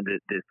some of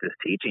this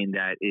teaching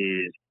that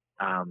is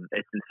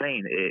it's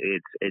insane.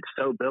 It's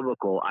so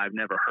biblical. I've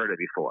never heard it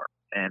before,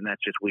 and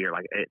that's just weird.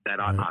 Like that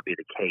ought not be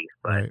the case,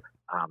 but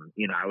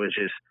I was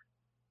just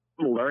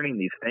learning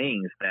these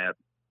things that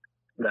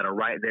are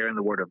right there in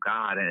the Word of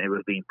God, and it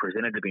was being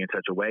presented to me in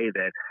such a way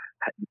that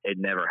it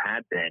never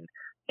had been.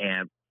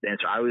 And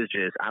so I was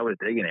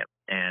digging it,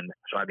 and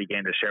so I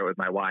began to share it with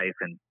my wife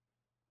and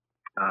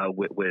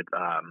with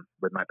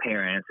my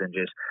parents, and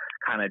just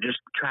kind of just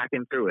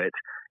tracking through it,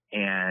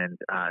 and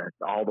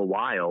all the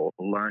while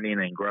learning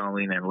and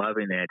growing and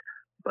loving it,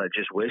 but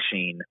just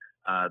wishing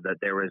that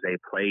there was a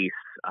place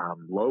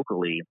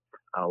locally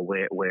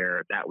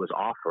where that was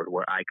offered,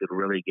 where I could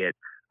really get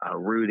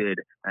rooted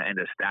and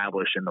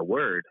established in the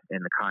Word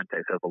in the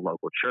context of a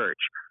local church,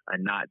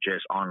 and not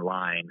just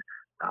online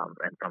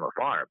and from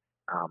afar.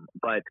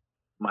 But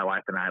my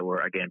wife and I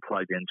were, again,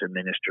 plugged into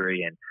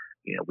ministry, and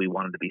we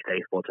wanted to be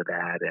faithful to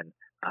that, and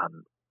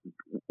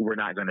we're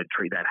not going to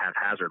treat that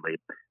haphazardly.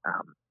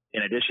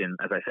 In addition,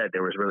 as I said,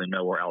 there was really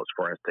nowhere else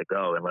for us to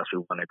go unless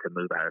we wanted to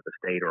move out of the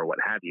state or what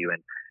have you.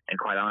 And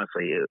quite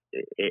honestly,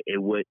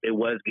 it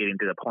was getting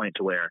to the point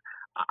to where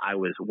I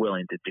was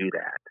willing to do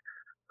that.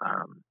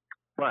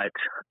 But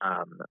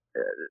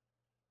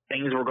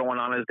things were going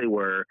on as they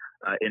were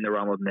in the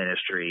realm of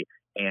ministry,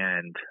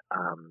 and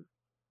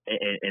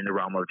in the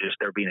realm of just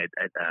there being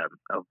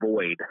a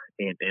void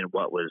in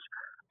what was,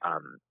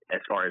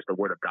 as far as the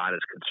Word of God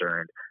is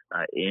concerned,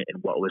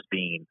 in what was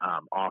being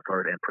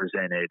offered and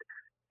presented.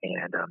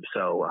 And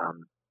so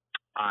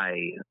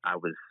I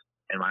was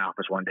in my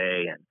office one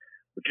day and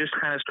just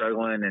kind of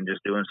struggling and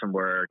just doing some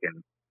work.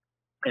 And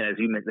as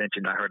you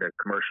mentioned, I heard a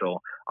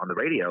commercial on the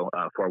radio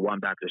for ONE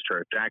Baptist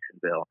Church,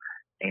 Jacksonville.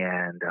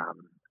 And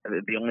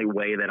the only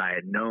way that I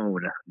had known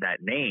that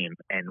name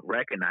and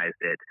recognized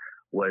it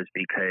was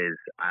because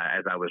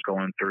as I was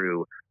going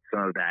through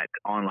some of that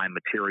online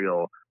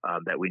material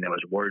that we know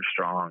as Word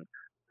Strong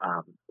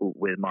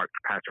with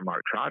Pastor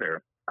Mark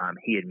Trotter,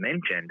 he had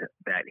mentioned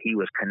that he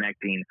was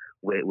connecting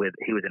with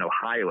he was in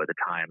Ohio at the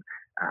time,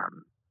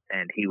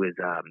 and he was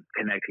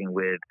connecting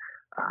with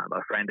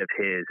a friend of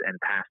his and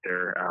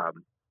pastor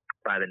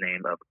by the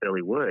name of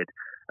Billy Wood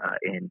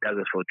in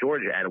Douglasville,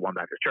 Georgia, at a ONE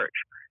Baptist Church.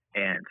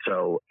 And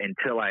so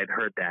until I had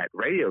heard that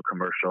radio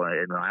commercial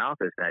in my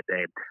office that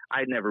day,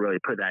 I'd never really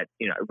put that,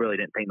 I really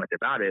didn't think much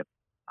about it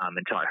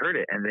until I heard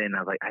it. And then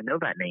I was like, I know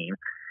that name.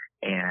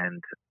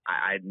 And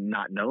I'd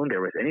not known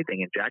there was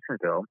anything in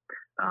Jacksonville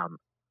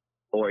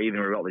or even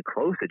remotely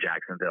close to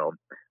Jacksonville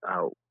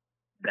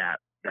that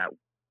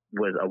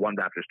was a ONE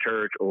Baptist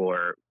church,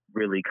 or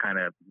really kind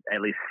of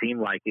at least seemed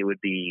like it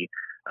would be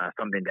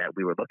something that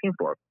we were looking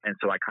for. And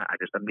so I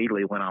just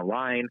immediately went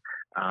online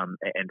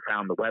and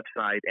found the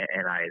website,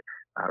 and I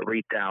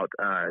reached out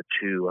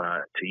to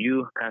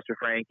you, Pastor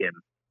Frank, and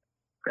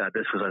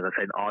this was, as I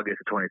said, in August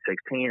of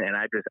 2016, and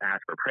I just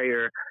asked for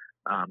prayer,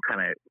 kind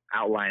of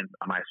outlined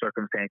my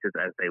circumstances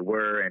as they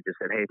were, and just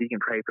said, hey, if you can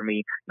pray for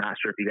me. Not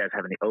sure if you guys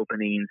have any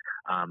openings.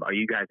 Are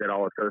you guys at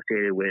all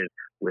associated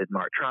with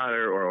Mark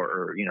Trotter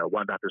or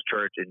ONE Baptist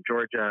Church in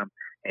Georgia?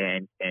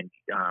 And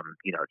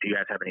do you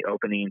guys have any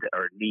openings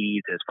or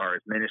needs as far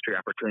as ministry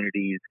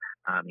opportunities?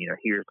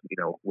 Here's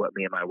what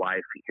me and my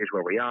wife, here's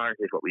where we are,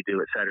 here's what we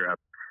do, etc.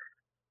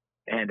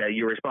 And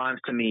your response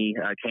to me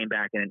came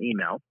back in an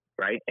email,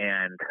 right?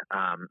 And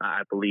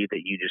I believe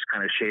that you just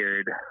kind of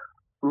shared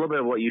a little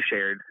bit of what you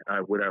shared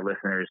with our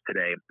listeners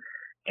today.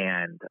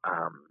 And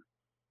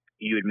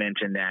you had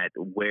mentioned that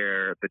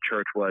where the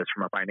church was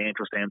from a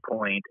financial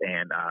standpoint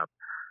and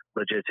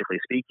logistically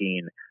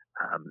speaking,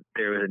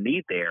 there was a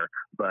need there,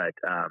 but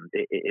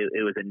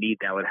it was a need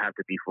that would have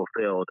to be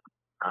fulfilled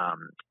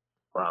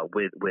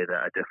with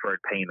a deferred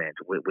payment,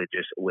 with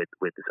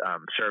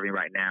serving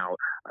right now,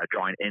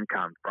 drawing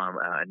income from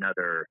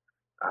another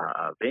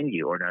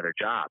venue or another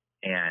job.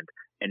 And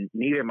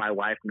neither my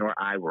wife nor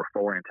I were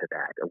foreign to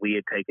that. We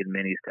had taken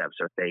many steps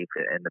of faith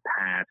in the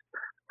past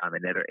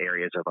in other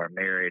areas of our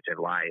marriage and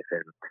life.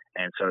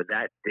 And so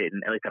that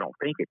didn't, at least I don't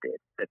think it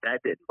did, that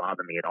didn't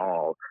bother me at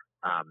all.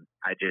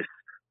 I just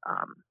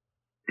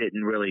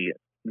didn't really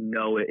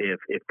know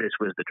if this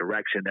was the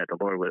direction that the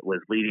Lord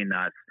was leading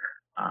us,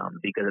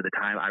 because at the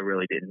time I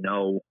really didn't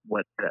know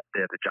what the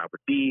job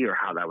would be or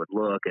how that would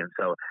look. And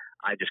so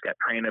I just got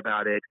praying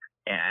about it.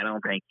 And I don't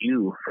think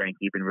you, Frank,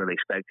 even really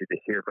expected to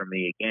hear from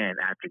me again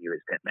after you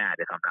had sent that,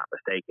 if I'm not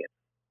mistaken.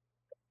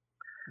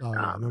 Oh,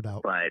 yeah, no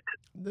doubt. But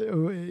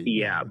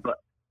but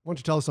once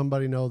you tell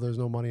somebody no, there's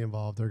no money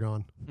involved, they're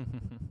gone.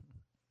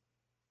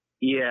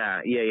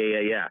 Yeah.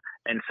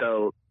 And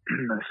so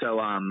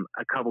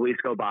a couple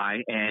weeks go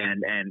by,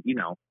 and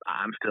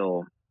I'm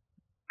still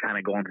kind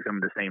of going through some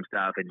of the same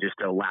stuff and just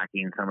still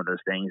lacking some of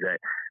those things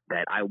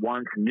that I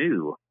once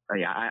knew.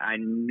 I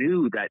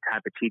knew that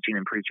type of teaching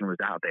and preaching was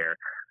out there.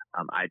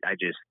 I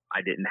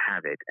didn't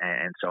have it.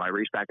 And so I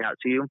reached back out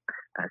to you.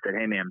 I said,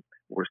 hey man,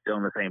 we're still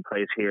in the same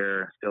place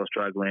here, still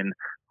struggling.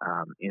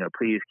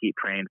 Please keep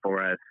praying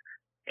for us.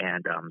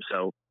 And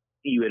so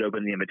you had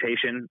opened the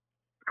invitation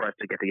for us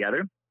to get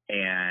together.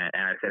 And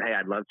I said, hey,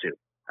 I'd love to.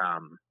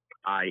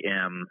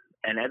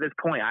 And at this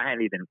point, I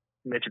hadn't even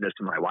mentioned this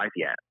to my wife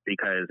yet,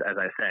 because as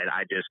I said,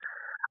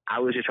 I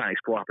was just trying to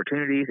explore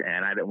opportunities,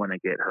 and I didn't want to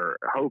get her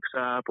hopes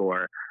up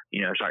or,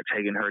 start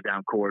taking her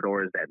down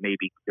corridors that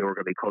maybe they were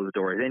going to be closed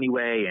doors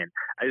anyway. And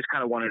I just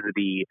kind of wanted to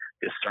be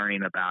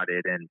discerning about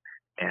it and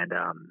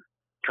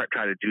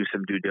try to do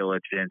some due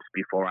diligence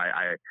before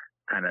I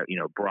kind of,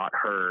 brought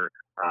her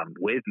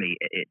with me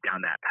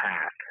down that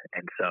path.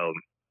 And so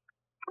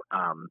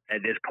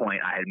at this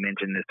point, I had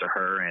mentioned this to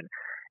her,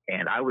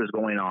 and I was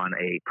going on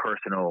a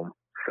personal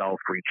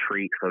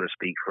self-retreat, so to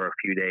speak, for a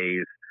few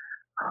days,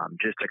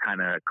 just to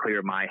kind of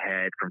clear my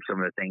head from some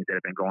of the things that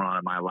have been going on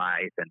in my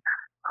life, and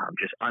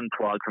just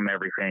unplug from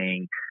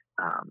everything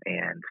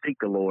and seek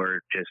the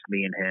Lord, just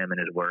me and him and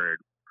his word.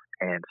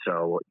 And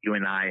so you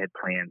and I had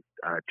planned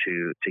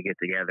to get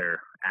together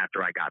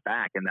after I got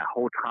back. And that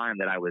whole time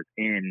that I was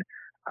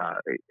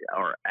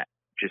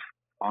just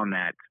on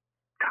that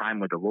time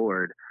with the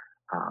Lord,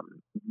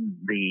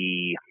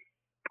 the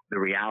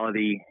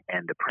reality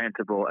and the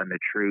principle and the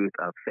truth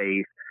of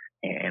faith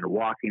and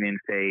walking in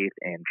faith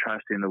and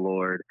trusting the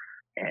Lord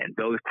and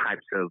those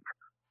types of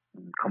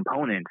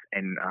components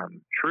and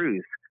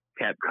truths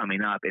kept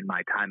coming up in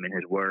my time in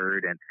his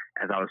word and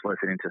as I was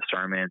listening to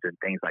sermons and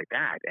things like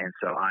that. And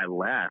so I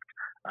left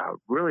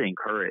really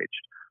encouraged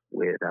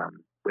with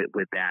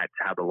that,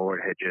 how the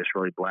Lord had just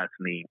really blessed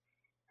me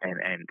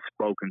and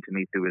spoken to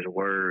me through his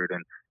word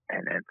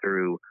and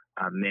through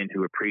men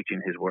who were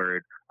preaching his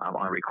word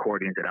on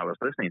recordings that I was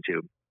listening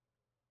to.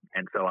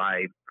 And so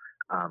I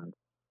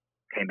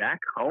came back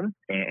home,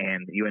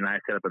 and you and I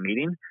set up a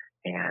meeting,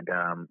 and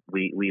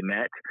we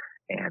met,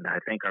 and I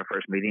think our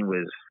first meeting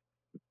was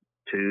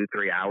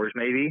 2-3 hours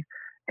maybe.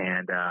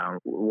 And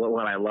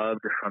what I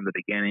loved from the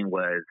beginning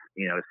was,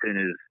 as soon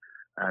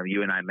as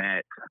you and I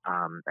met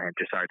and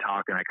just started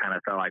talking, I kind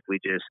of felt like we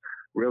just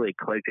really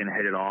clicked and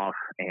hit it off.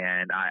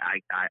 And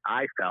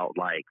I felt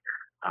like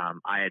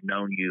I had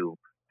known you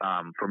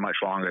for much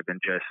longer than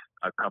just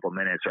a couple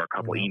minutes or a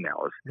couple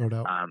emails. No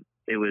doubt.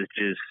 It was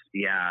just,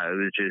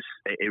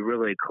 it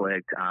really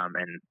clicked.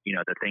 And,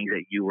 the things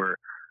that you were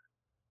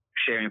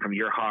sharing from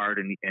your heart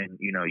and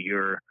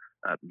your,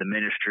 the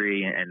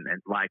ministry and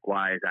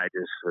likewise, I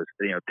just was,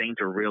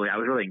 I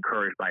was really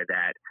encouraged by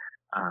that.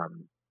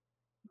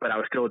 But I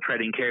was still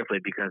treading carefully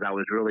because I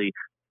was really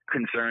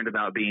concerned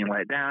about being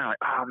let down. Like,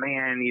 oh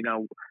man,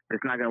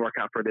 it's not going to work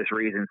out for this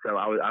reason. So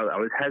I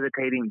was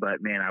hesitating,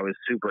 but man, I was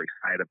super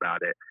excited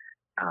about it.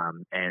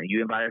 And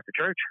you invited us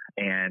to church,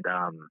 and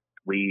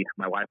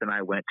my wife and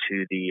I went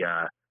to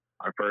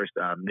our first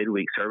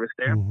midweek service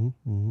there,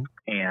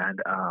 and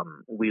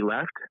we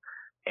left,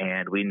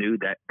 and we knew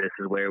that this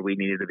is where we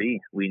needed to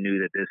be. We knew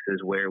that this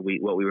is where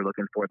what we were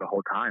looking for the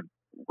whole time.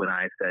 When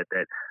I said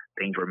that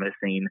things were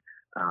missing,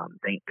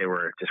 there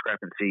were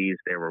discrepancies,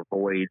 there were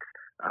voids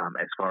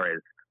as far as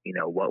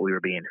what we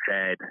were being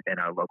fed in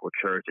our local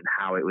church and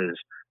how it was,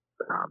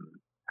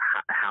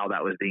 how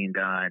that was being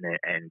done,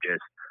 and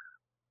just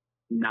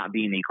not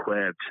being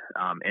equipped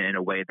in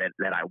a way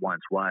that I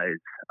once was.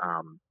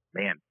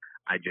 Man,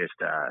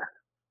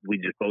 we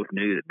just both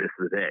knew that this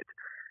was it,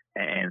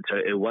 and so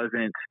it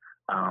wasn't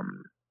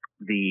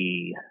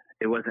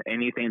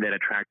anything that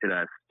attracted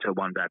us to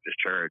One Baptist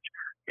Church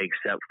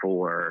except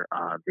for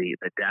the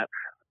depth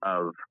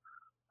of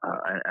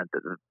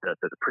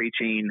the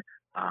preaching,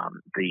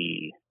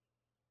 the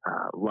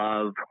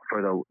love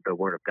for the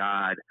Word of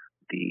God,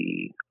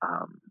 the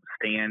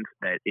stand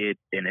that it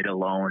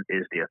alone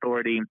is the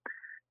authority,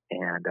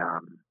 and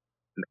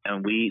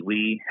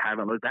we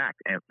haven't looked back.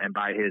 And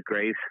by His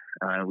grace,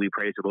 we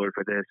praise the Lord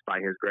for this. By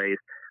His grace,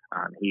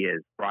 He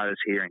has brought us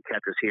here and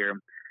kept us here.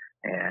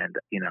 And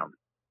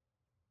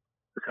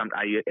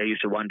I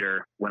used to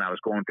wonder when I was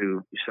going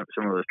through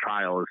some of those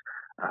trials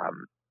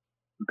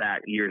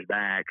years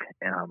back,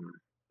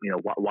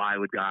 why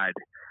would God,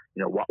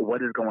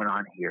 what is going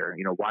on here?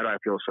 Why do I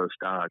feel so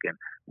stuck? And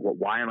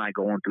why am I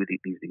going through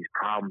these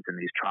problems and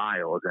these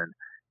trials?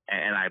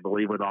 And I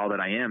believe with all that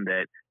I am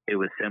that it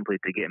was simply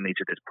to get me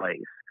to this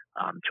place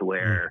to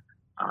where,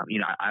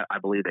 I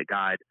believe that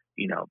God,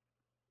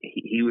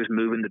 he was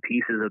moving the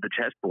pieces of the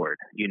chessboard.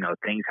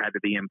 Things had to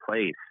be in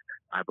place,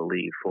 I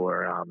believe,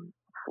 for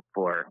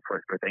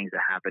things to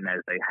happen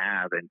as they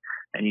have. And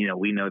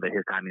we know that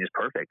His timing is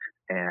perfect.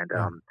 And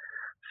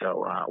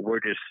so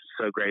we're just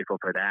so grateful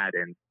for that.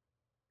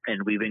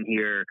 And we've been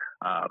here,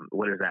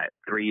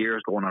 3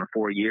 years, going on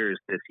 4 years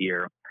this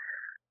year.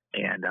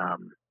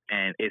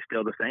 and it's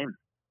still the same.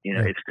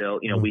 Yeah. It's still,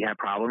 we have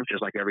problems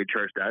just like every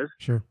church does.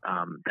 Sure.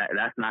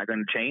 That's not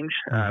going to change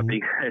Mhm.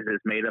 because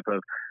it's made up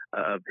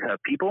of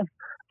people.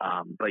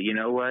 But you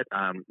know what?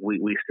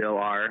 We still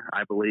are,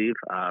 I believe,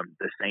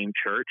 the same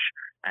church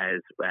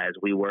as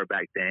we were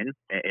back then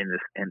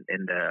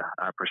in the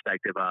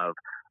perspective of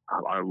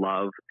our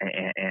love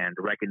and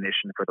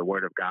recognition for the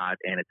Word of God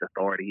and its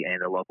authority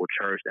and the local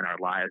church in our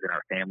lives and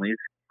our families.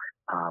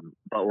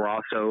 But we're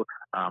also,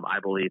 I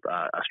believe,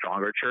 a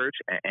stronger church,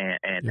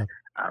 and Yeah.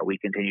 we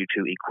continue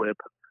to equip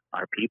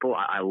our people.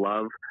 I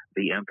love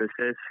the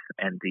emphasis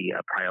and the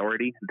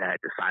priority that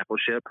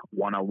discipleship,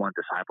 one-on-one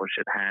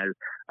discipleship has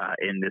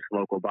in this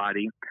local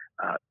body.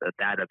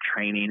 That of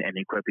training and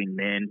equipping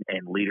men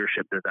and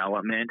leadership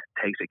development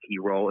takes a key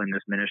role in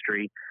this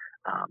ministry.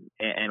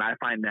 And I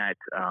find that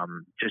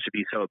just to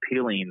be so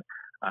appealing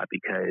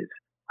because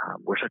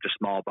we're such a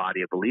small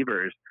body of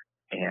believers,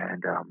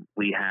 and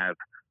we have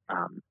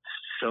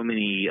so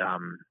many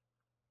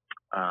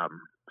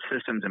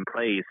systems in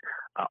place,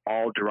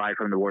 all derived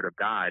from the Word of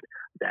God,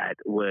 that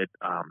would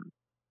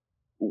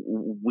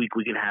we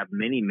could have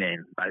many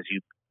men, as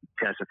you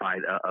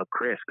testified of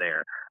Kris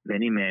there,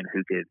 many men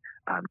who could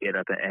get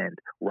up and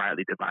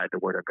rightly divide the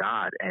Word of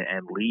God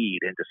and lead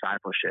in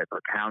discipleship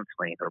or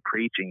counseling or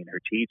preaching or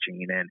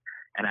teaching.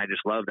 And I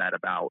just love that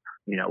about,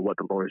 what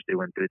the Lord is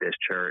doing through this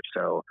church.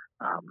 So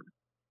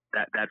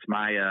that's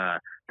my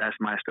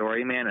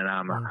story, man. And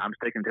I'm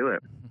sticking to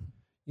it.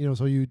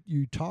 So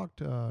you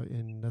talked,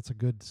 and that's a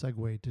good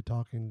segue to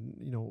talking,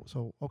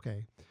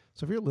 okay.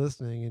 So if you're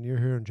listening and you're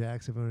here in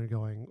Jacksonville and you're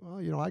going,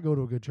 well, I go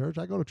to a good church.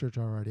 I go to church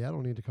already. I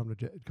don't need to come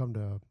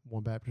to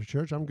One Baptist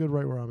Church. I'm good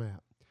right where I'm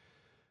at.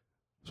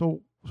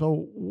 So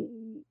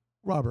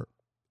Robert,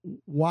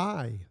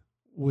 why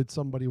would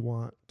somebody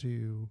want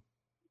to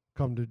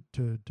come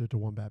to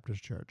One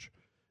Baptist Church?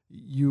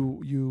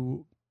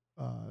 You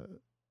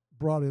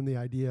brought in the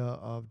idea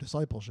of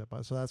discipleship.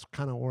 So that's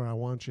kind of where I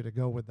want you to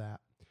go with that.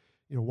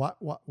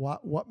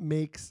 What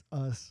makes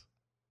us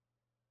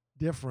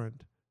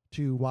different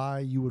to why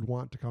you would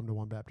want to come to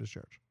One Baptist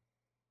Church?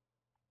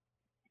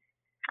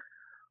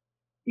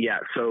 Yeah,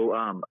 so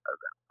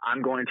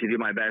I'm going to do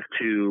my best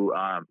to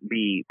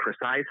be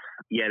precise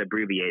yet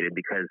abbreviated,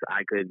 because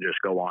I could just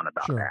go on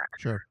about that.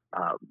 Sure.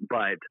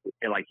 But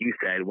like you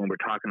said, when we're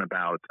talking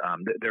about,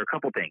 there are a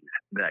couple things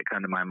that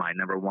come to my mind.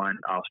 Number one,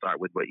 I'll start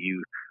with what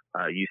you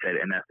said,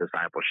 and that's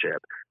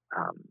discipleship.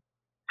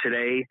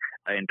 Today,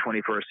 in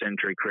 21st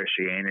century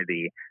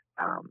Christianity,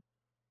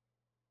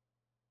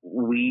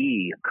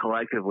 we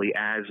collectively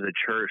as the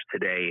church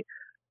today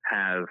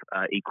have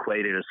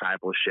equated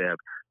discipleship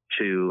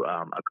to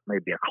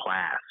maybe a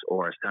class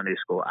or a Sunday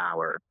school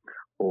hour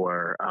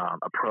or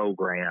a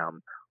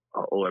program,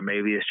 or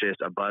maybe it's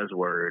just a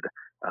buzzword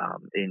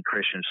in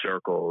Christian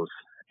circles,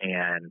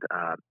 and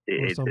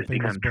it's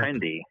become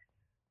trendy.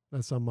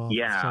 That some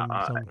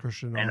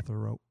Christian author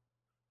wrote.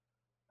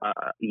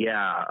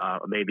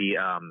 Maybe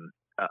a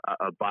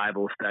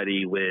Bible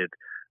study with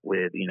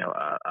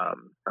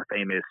a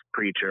famous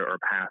preacher or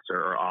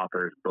pastor or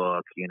author's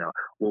book,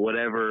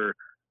 whatever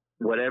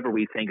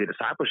we think of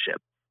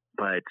discipleship.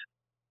 But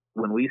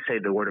when we say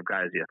the Word of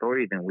God is the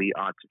authority, then we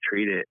ought to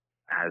treat it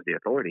as the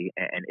authority,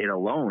 and it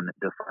alone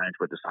defines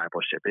what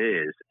discipleship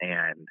is.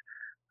 And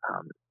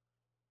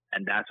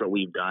that's what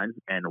we've done,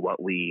 and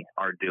what we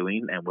are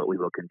doing, and what we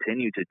will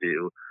continue to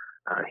do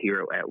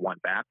here at One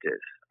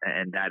Baptist,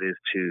 and that is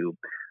to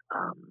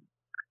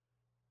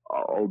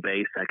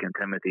obey 2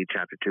 Timothy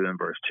chapter 2 and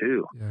verse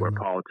 2, where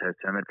Paul tells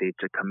Timothy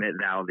to commit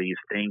thou these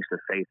things to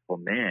faithful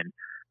men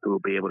who will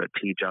be able to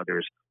teach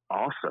others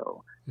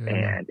also.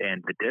 And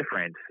the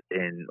difference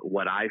in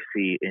what I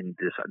see in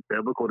this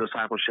biblical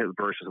discipleship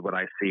versus what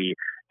I see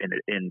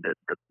in the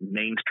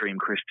mainstream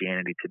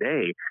Christianity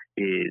today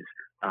is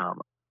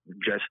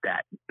just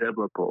that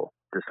biblical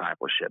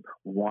discipleship,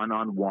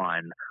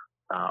 one-on-one,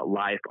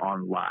 life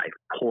on life,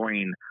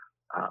 pouring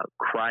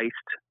Christ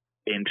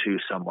into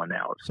someone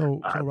else.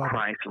 So Robert,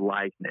 Christ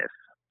likeness.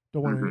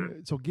 Don't want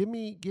to. So give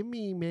me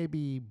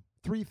maybe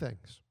three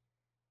things.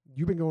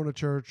 You've been going to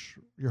church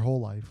your whole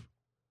life.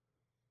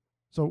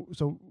 So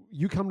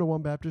you come to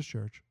One Baptist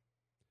Church.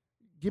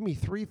 Give me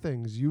three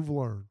things you've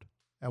learned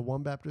at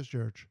One Baptist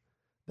Church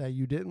that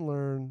you didn't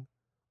learn,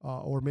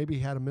 or maybe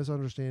had a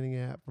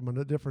misunderstanding from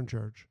a different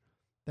church,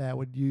 that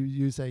would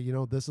you say,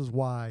 this is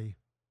why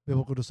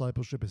biblical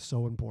discipleship is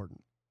so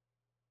important.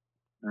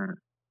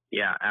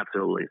 Yeah,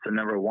 absolutely. So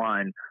number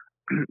one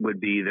would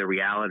be the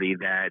reality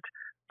that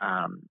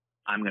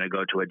I'm going to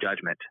go to a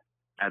judgment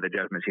at the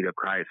judgment seat of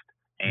Christ,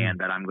 and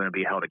that I'm going to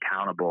be held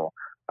accountable,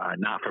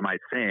 not for my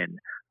sin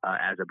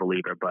as a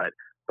believer, but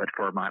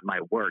for my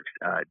works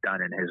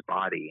done in His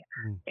body.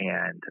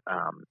 And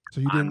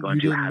so you didn't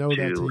know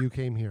that till you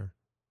came here.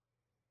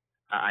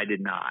 I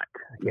did not.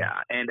 Okay.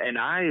 Yeah, and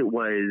I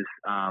was.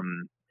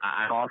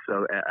 I'm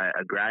also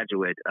a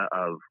graduate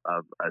of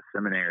a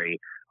seminary,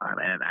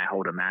 and I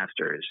hold a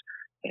master's.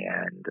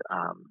 And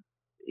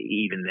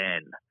even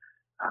then,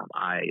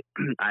 I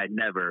had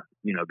never,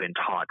 been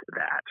taught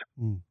that.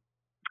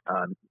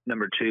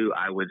 Number two,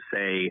 I would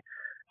say,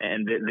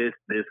 and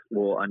this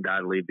will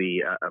undoubtedly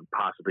be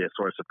possibly a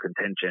source of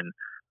contention,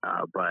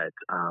 but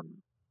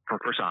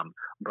for some,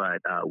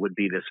 but would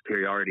be the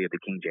superiority of the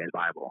King James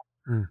Bible,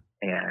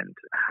 and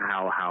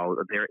how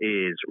there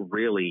is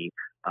really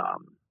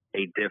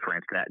a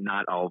difference, that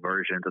not all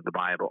versions of the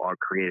Bible are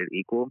created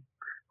equal.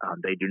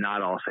 They do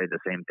not all say the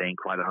same thing.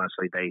 Quite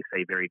honestly, they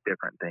say very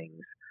different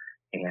things,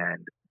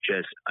 and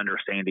just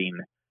understanding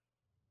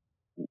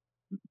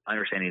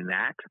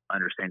that,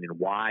 understanding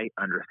why,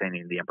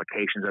 understanding the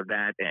implications of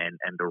that, and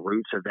the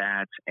roots of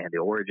that, and the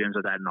origins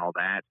of that, and all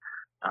that,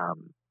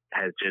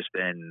 has just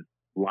been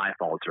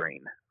life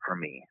altering for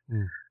me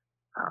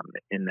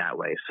in that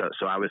way.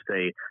 So I would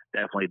say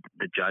definitely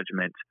the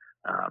judgment,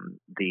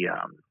 the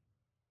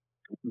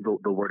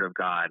Word of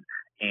God,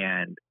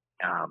 and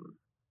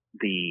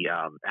the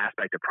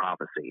aspect of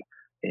prophecy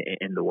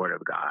in the Word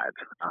of God.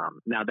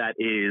 Now that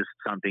is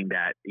something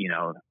that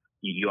you'll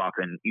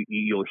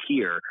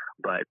hear,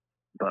 but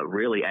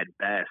really at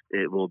best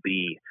it will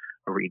be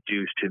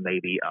reduced to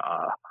maybe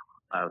a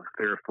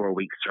 3 or 4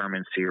 week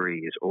sermon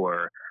series,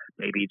 or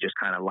maybe just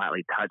kind of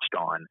lightly touched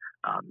on,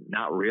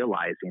 not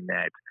realizing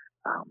that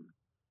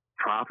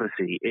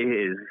prophecy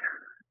is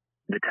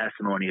the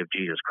testimony of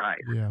Jesus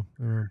Christ. Yeah.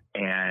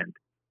 And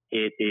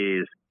it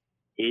is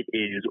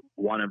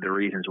one of the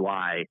reasons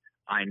why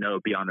I know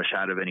beyond a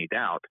shadow of any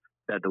doubt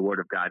that the Word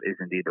of God is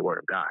indeed the Word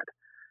of God.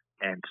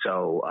 And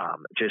so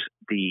just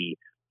the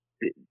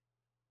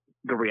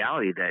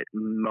reality that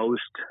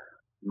most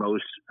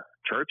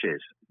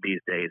churches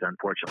these days,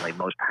 unfortunately,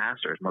 most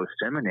pastors, most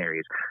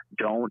seminaries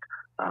don't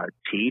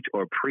teach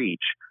or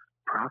preach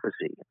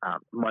prophecy,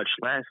 much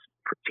less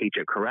teach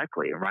it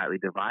correctly and rightly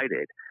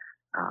divided.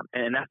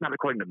 And that's not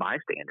according to my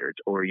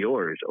standards or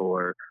yours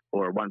or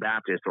ONE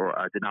Baptist or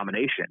a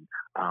denomination,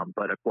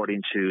 but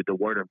according to the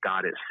Word of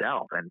God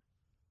itself, and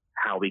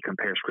how we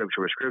compare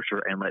Scripture with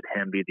Scripture and let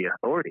Him be the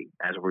authority,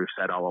 as we've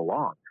said all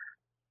along.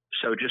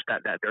 So just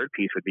that third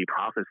piece would be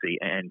prophecy,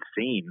 and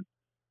seeing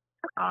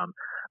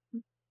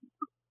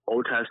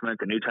Old Testament,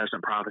 the New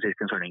Testament prophecies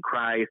concerning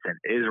Christ and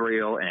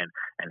Israel and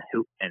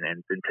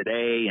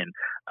today and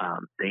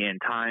the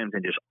end times,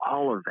 and just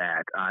all of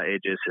that.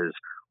 It just has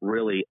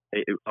really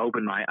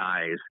opened my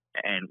eyes,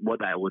 and what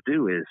that will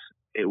do is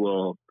it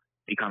will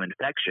become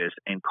infectious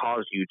and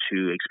cause you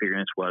to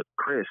experience what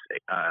Kris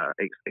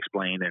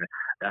explained, and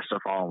that's to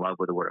fall in love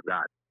with the Word of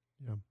God.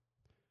 Yeah.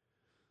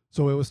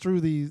 So it was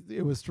through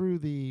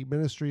the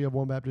ministry of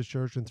ONE Baptist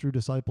Church and through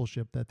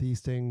discipleship that these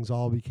things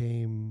all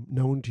became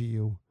known to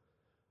you.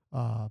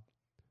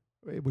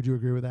 Would you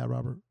agree with that,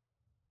 Robert?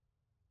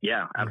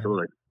 Yeah,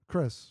 absolutely.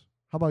 Kris,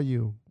 how about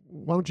you?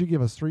 Why don't you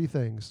give us three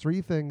things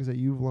that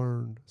you've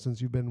learned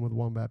since you've been with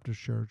ONE Baptist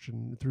Church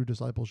and through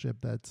discipleship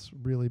that's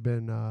really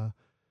been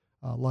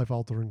life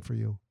altering for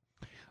you?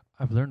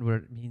 I've learned what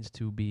it means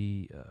to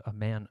be a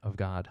man of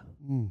God.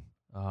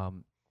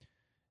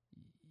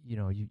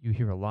 You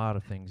hear a lot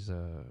of things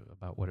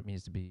about what it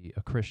means to be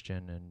a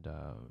Christian, and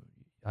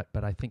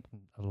but I think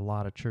a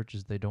lot of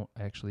churches, they don't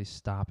actually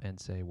stop and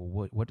say,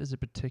 well, what does it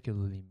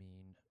particularly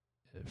mean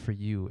for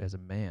you as a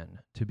man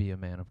to be a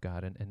man of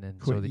God? And then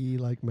Quit ye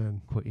like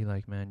men. Quit ye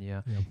like men,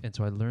 yeah. And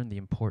so I learned the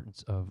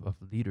importance of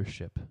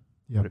leadership.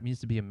 Yep. What it means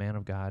to be a man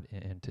of God,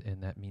 and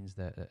that means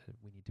that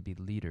we need to be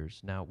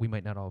leaders. Now, we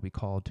might not all be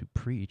called to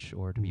preach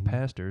or to be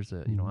pastors.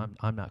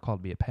 I'm not called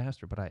to be a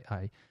pastor, but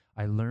I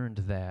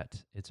learned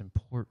that it's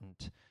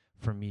important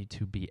for me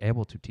to be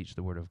able to teach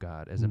the Word of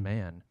God as a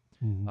man,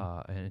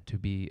 and to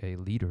be a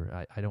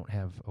leader. I don't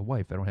have a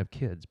wife, I don't have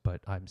kids,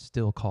 but I'm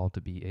still called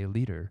to be a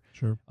leader.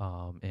 Sure.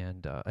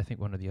 And I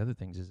think one of the other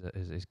things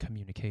is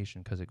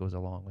communication, because it goes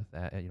along with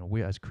that.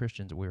 We as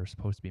Christians, we're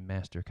supposed to be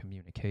master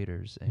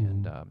communicators,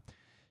 and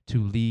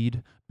to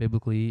lead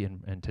biblically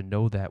and to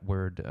know that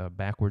word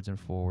backwards and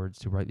forwards,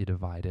 to rightly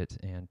divide it,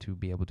 and to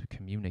be able to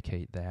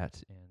communicate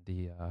that, and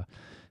the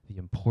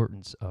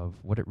importance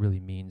of what it really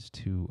means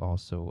to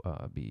also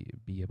be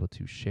able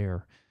to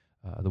share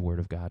the Word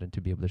of God, and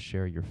to be able to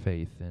share your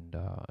faith, and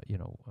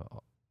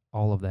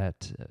all of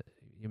that.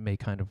 You may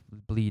kind of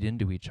bleed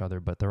into each other,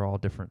 but they're all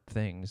different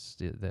things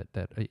that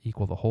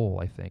equal the whole,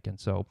 I think. And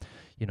so,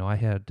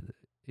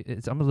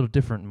 I'm a little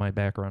different in my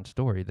background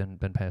story than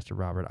Pastor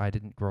Robert. I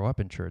didn't grow up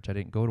in church. I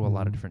didn't go to a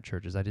lot of different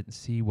churches. I didn't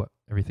see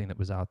everything that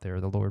was out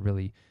there. The Lord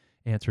really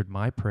answered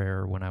my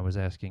prayer when I was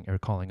asking or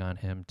calling on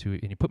Him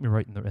and He put me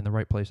right in the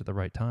right place at the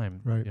right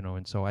time. Right.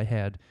 And so I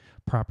had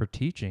proper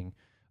teaching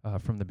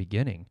from the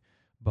beginning.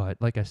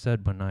 But like I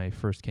said, when I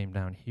first came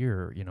down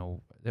here,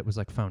 it was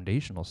like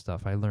foundational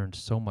stuff. I learned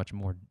so much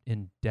more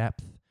in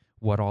depth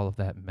what all of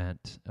that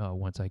meant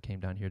once I came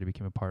down here to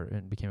became a part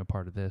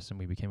of this, and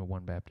we became a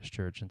ONE Baptist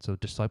Church. And so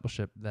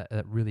discipleship,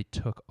 that really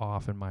took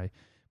off in my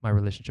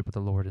relationship with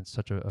the Lord in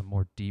such a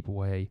more deep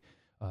way,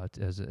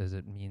 as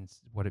it means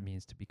what it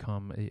means to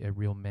become a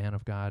real man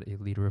of God, a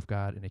leader of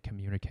God, and a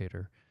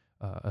communicator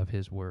of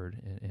His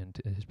Word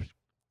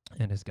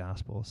and His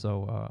gospel.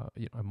 So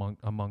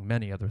among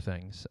many other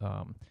things.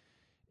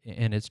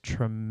 And it's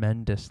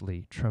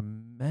tremendously,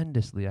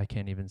 I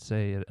can't even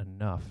say it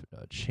enough,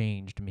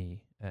 changed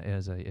me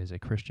as a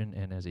Christian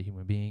and as a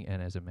human being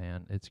and as a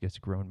man. It's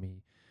grown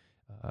me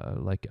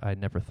like I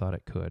never thought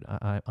it could.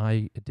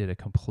 I did a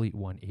complete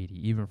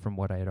 180, even from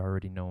what I had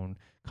already known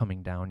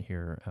coming down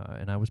here.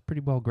 And I was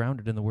pretty well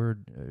grounded in the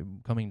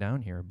Word coming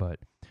down here, but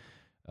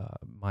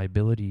my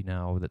ability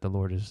now that the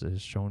Lord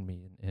has shown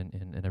me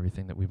in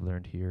everything that we've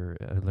learned here,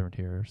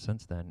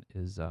 since then,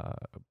 is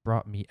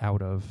brought me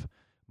out of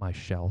my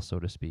shell, so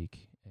to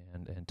speak,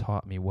 and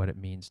taught me what it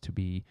means to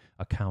be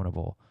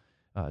accountable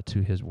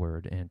to His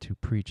Word and to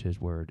preach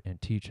His Word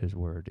and teach His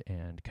Word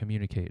and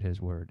communicate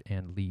His Word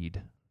and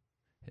lead,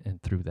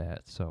 and through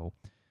that. So,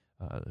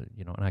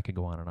 and I could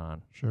go on and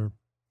on. Sure.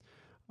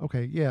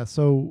 Okay. Yeah.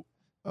 So,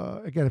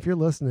 again, if you're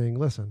listening,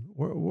 listen.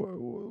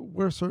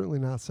 We're certainly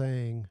not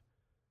saying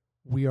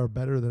we are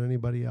better than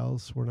anybody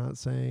else. We're not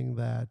saying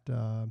that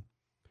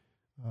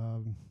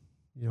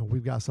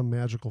we've got some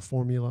magical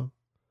formula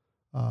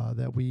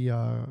that we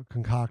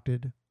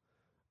concocted.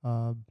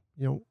 What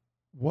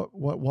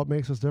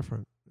makes us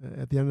different?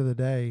 At the end of the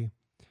day,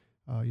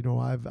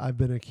 I've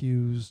been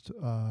accused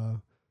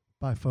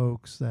by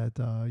folks that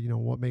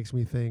what makes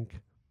me think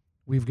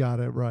we've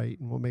got it right,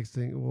 and what makes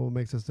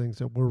us think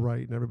that we're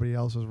right and everybody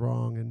else is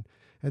wrong. And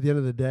at the end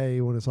of the day,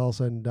 when it's all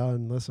said and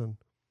done, listen,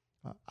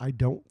 I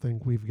don't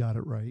think we've got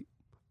it right.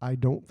 I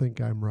don't think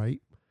I'm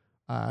right.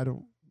 I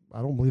don't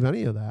believe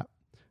any of that.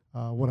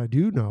 What I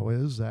do know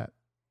is that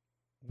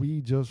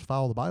we just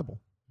follow the Bible.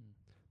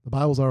 The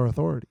Bible's our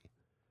authority.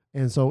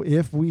 And so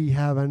if we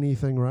have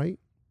anything right,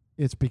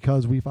 it's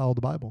because we follow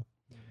the Bible.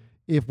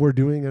 If we're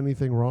doing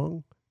anything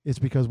wrong, it's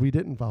because we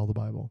didn't follow the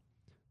Bible.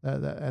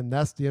 And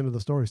that's the end of the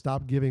story.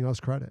 Stop giving us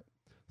credit.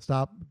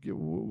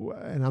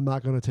 And I'm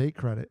not going to take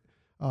credit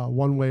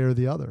one way or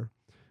the other.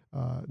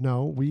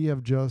 No, we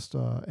have just,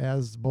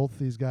 as both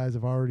these guys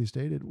have already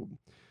stated,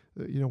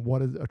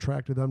 what has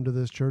attracted them to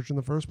this church in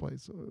the first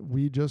place.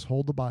 We just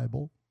hold the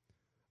Bible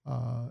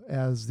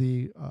as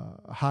the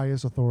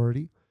highest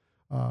authority.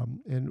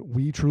 And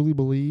we truly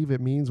believe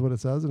it means what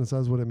it says, and it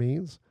says what it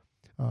means.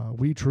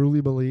 We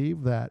truly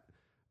believe that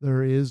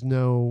there is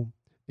no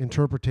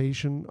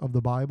interpretation of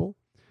the Bible.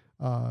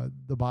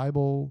 The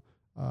Bible,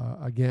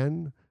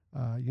 again,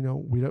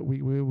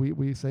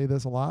 we say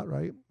this a lot,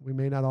 right? We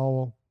may not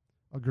all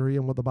agree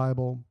on what the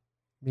Bible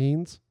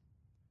means,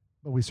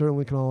 but we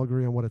certainly can all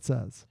agree on what it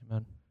says.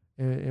 Amen.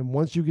 And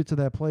once you get to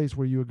that place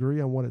where you agree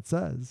on what it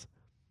says,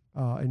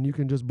 and you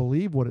can just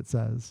believe what it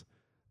says,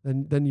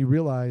 then you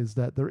realize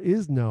that there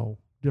is no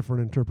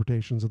different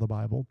interpretations of the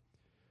Bible.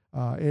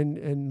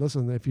 And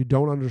listen, if you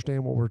don't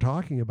understand what we're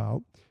talking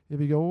about, if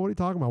you go, well, what are you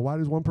talking about? Why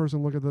does one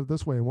person look at it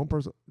this way and one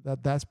person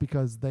that's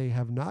because they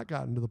have not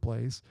gotten to the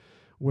place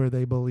where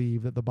they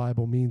believe that the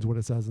Bible means what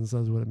it says and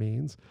says what it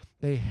means.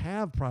 They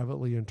have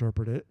privately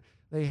interpreted it.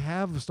 They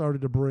have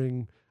started to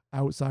bring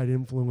outside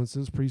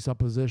influences,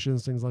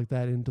 presuppositions, things like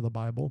that into the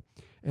Bible.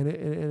 And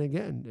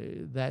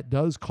again, that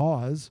does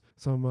cause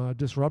some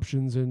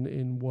disruptions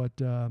in what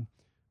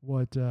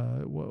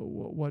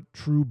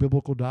true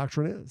biblical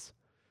doctrine is.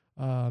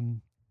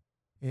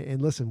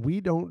 And listen,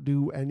 we don't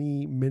do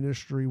any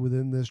ministry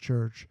within this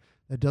church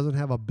that doesn't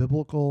have a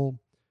biblical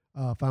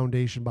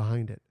foundation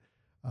behind it.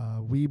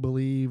 We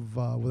believe,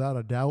 without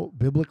a doubt,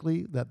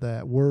 biblically,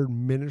 that word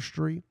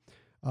ministry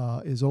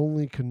is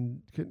only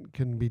can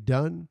be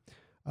done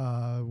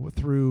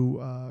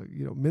through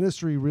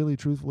ministry. Really,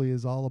 truthfully,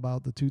 is all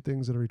about the two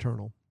things that are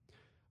eternal,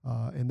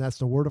 and that's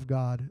the Word of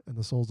God and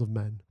the souls of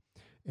men.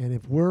 And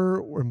if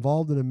we're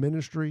involved in a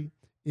ministry,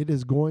 it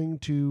is going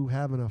to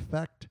have an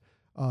effect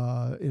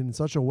in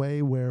such a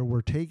way where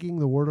we're taking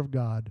the Word of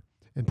God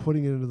and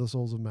putting it into the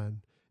souls of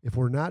men. If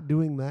we're not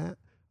doing that,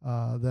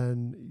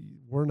 then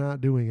we're not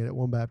doing it at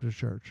One Baptist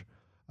Church.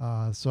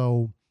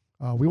 So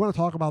we want to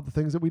talk about the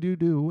things that we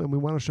do, and we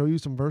want to show you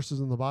some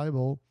verses in the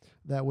Bible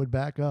that would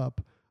back up,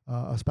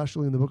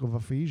 especially in the book of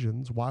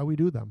Ephesians, why we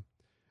do them.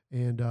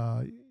 And,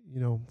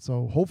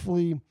 so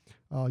hopefully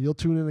you'll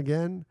tune in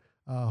again.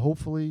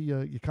 Hopefully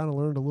you kind of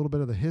learned a little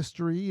bit of the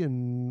history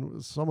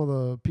and some of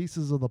the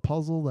pieces of the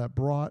puzzle that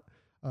brought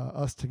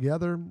us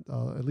together,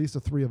 at least the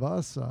three of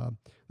us.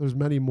 There's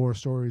many more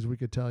stories we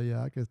could tell you.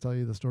 I could tell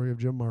you the story of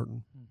Jim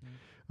Martin.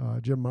 Mm-hmm.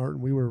 Jim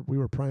Martin, we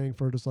were praying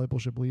for a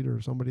discipleship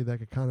leader, somebody that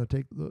could kind of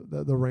take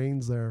the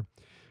reins there.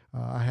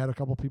 I had a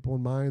couple people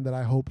in mind that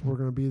I hoped were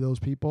going to be those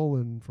people,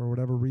 and for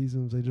whatever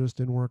reasons, they just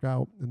didn't work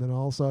out. And then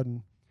all of a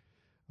sudden,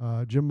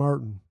 Jim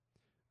Martin,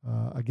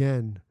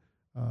 again,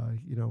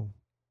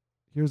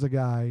 here's a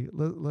guy,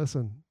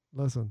 listen.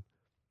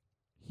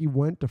 He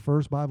went to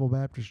First Bible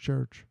Baptist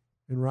Church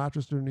in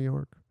Rochester, New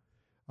York.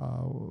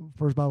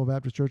 First Bible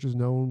Baptist Church is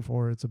known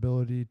for its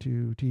ability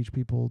to teach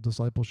people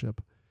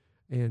discipleship.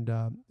 And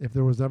if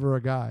there was ever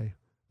a guy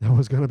that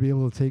was going to be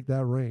able to take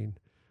that reign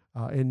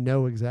and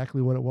know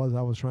exactly what it was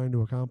I was trying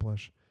to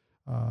accomplish,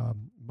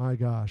 my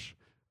gosh,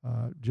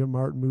 Jim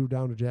Martin moved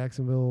down to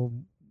Jacksonville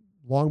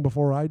long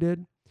before I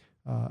did.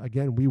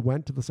 Again, we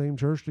went to the same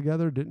church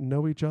together, didn't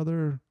know each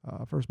other.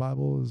 First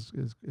Bible is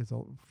a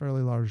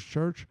fairly large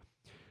church.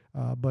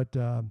 But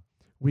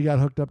we got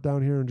hooked up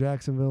down here in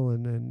Jacksonville,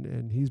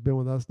 and he's been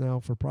with us now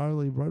for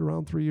probably right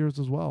around 3 years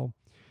as well.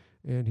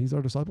 And he's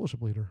our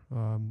discipleship leader.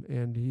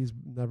 And he's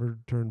never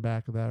turned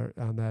back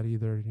on that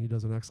either. He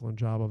does an excellent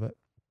job of it.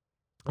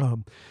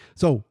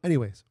 So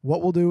anyways,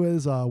 what we'll do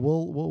is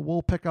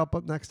we'll pick up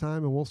next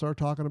time, and we'll start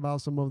talking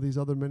about some of these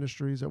other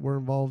ministries that we're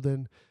involved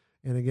in.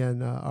 And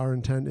again, our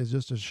intent is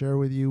just to share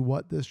with you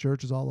what this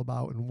church is all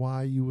about and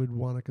why you would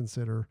want to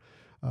consider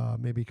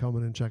maybe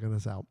coming and checking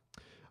us out.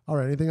 All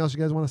right. Anything else you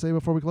guys want to say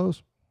before we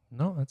close?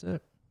 No, that's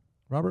it.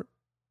 Robert?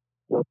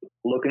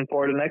 Looking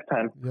forward to next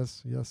time.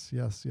 Yes.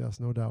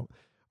 No doubt.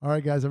 All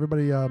right, guys,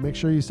 everybody, make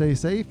sure you stay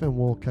safe, and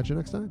we'll catch you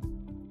next time.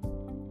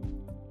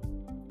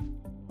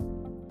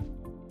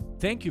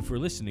 Thank you for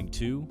listening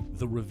to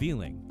The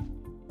Revealing,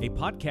 a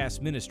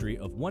podcast ministry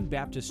of One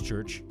Baptist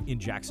Church in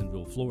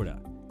Jacksonville,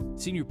 Florida.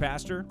 Senior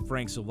Pastor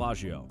Frank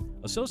Selvaggio,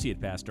 Associate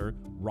Pastor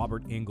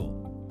Robert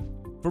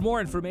Ingle. For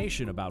more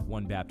information about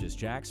One Baptist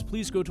Jax,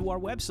 please go to our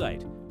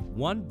website,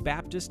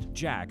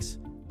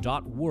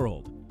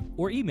 onebaptistjax.world,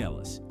 or email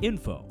us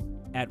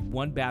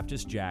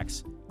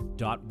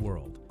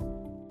info@onebaptistjax.world.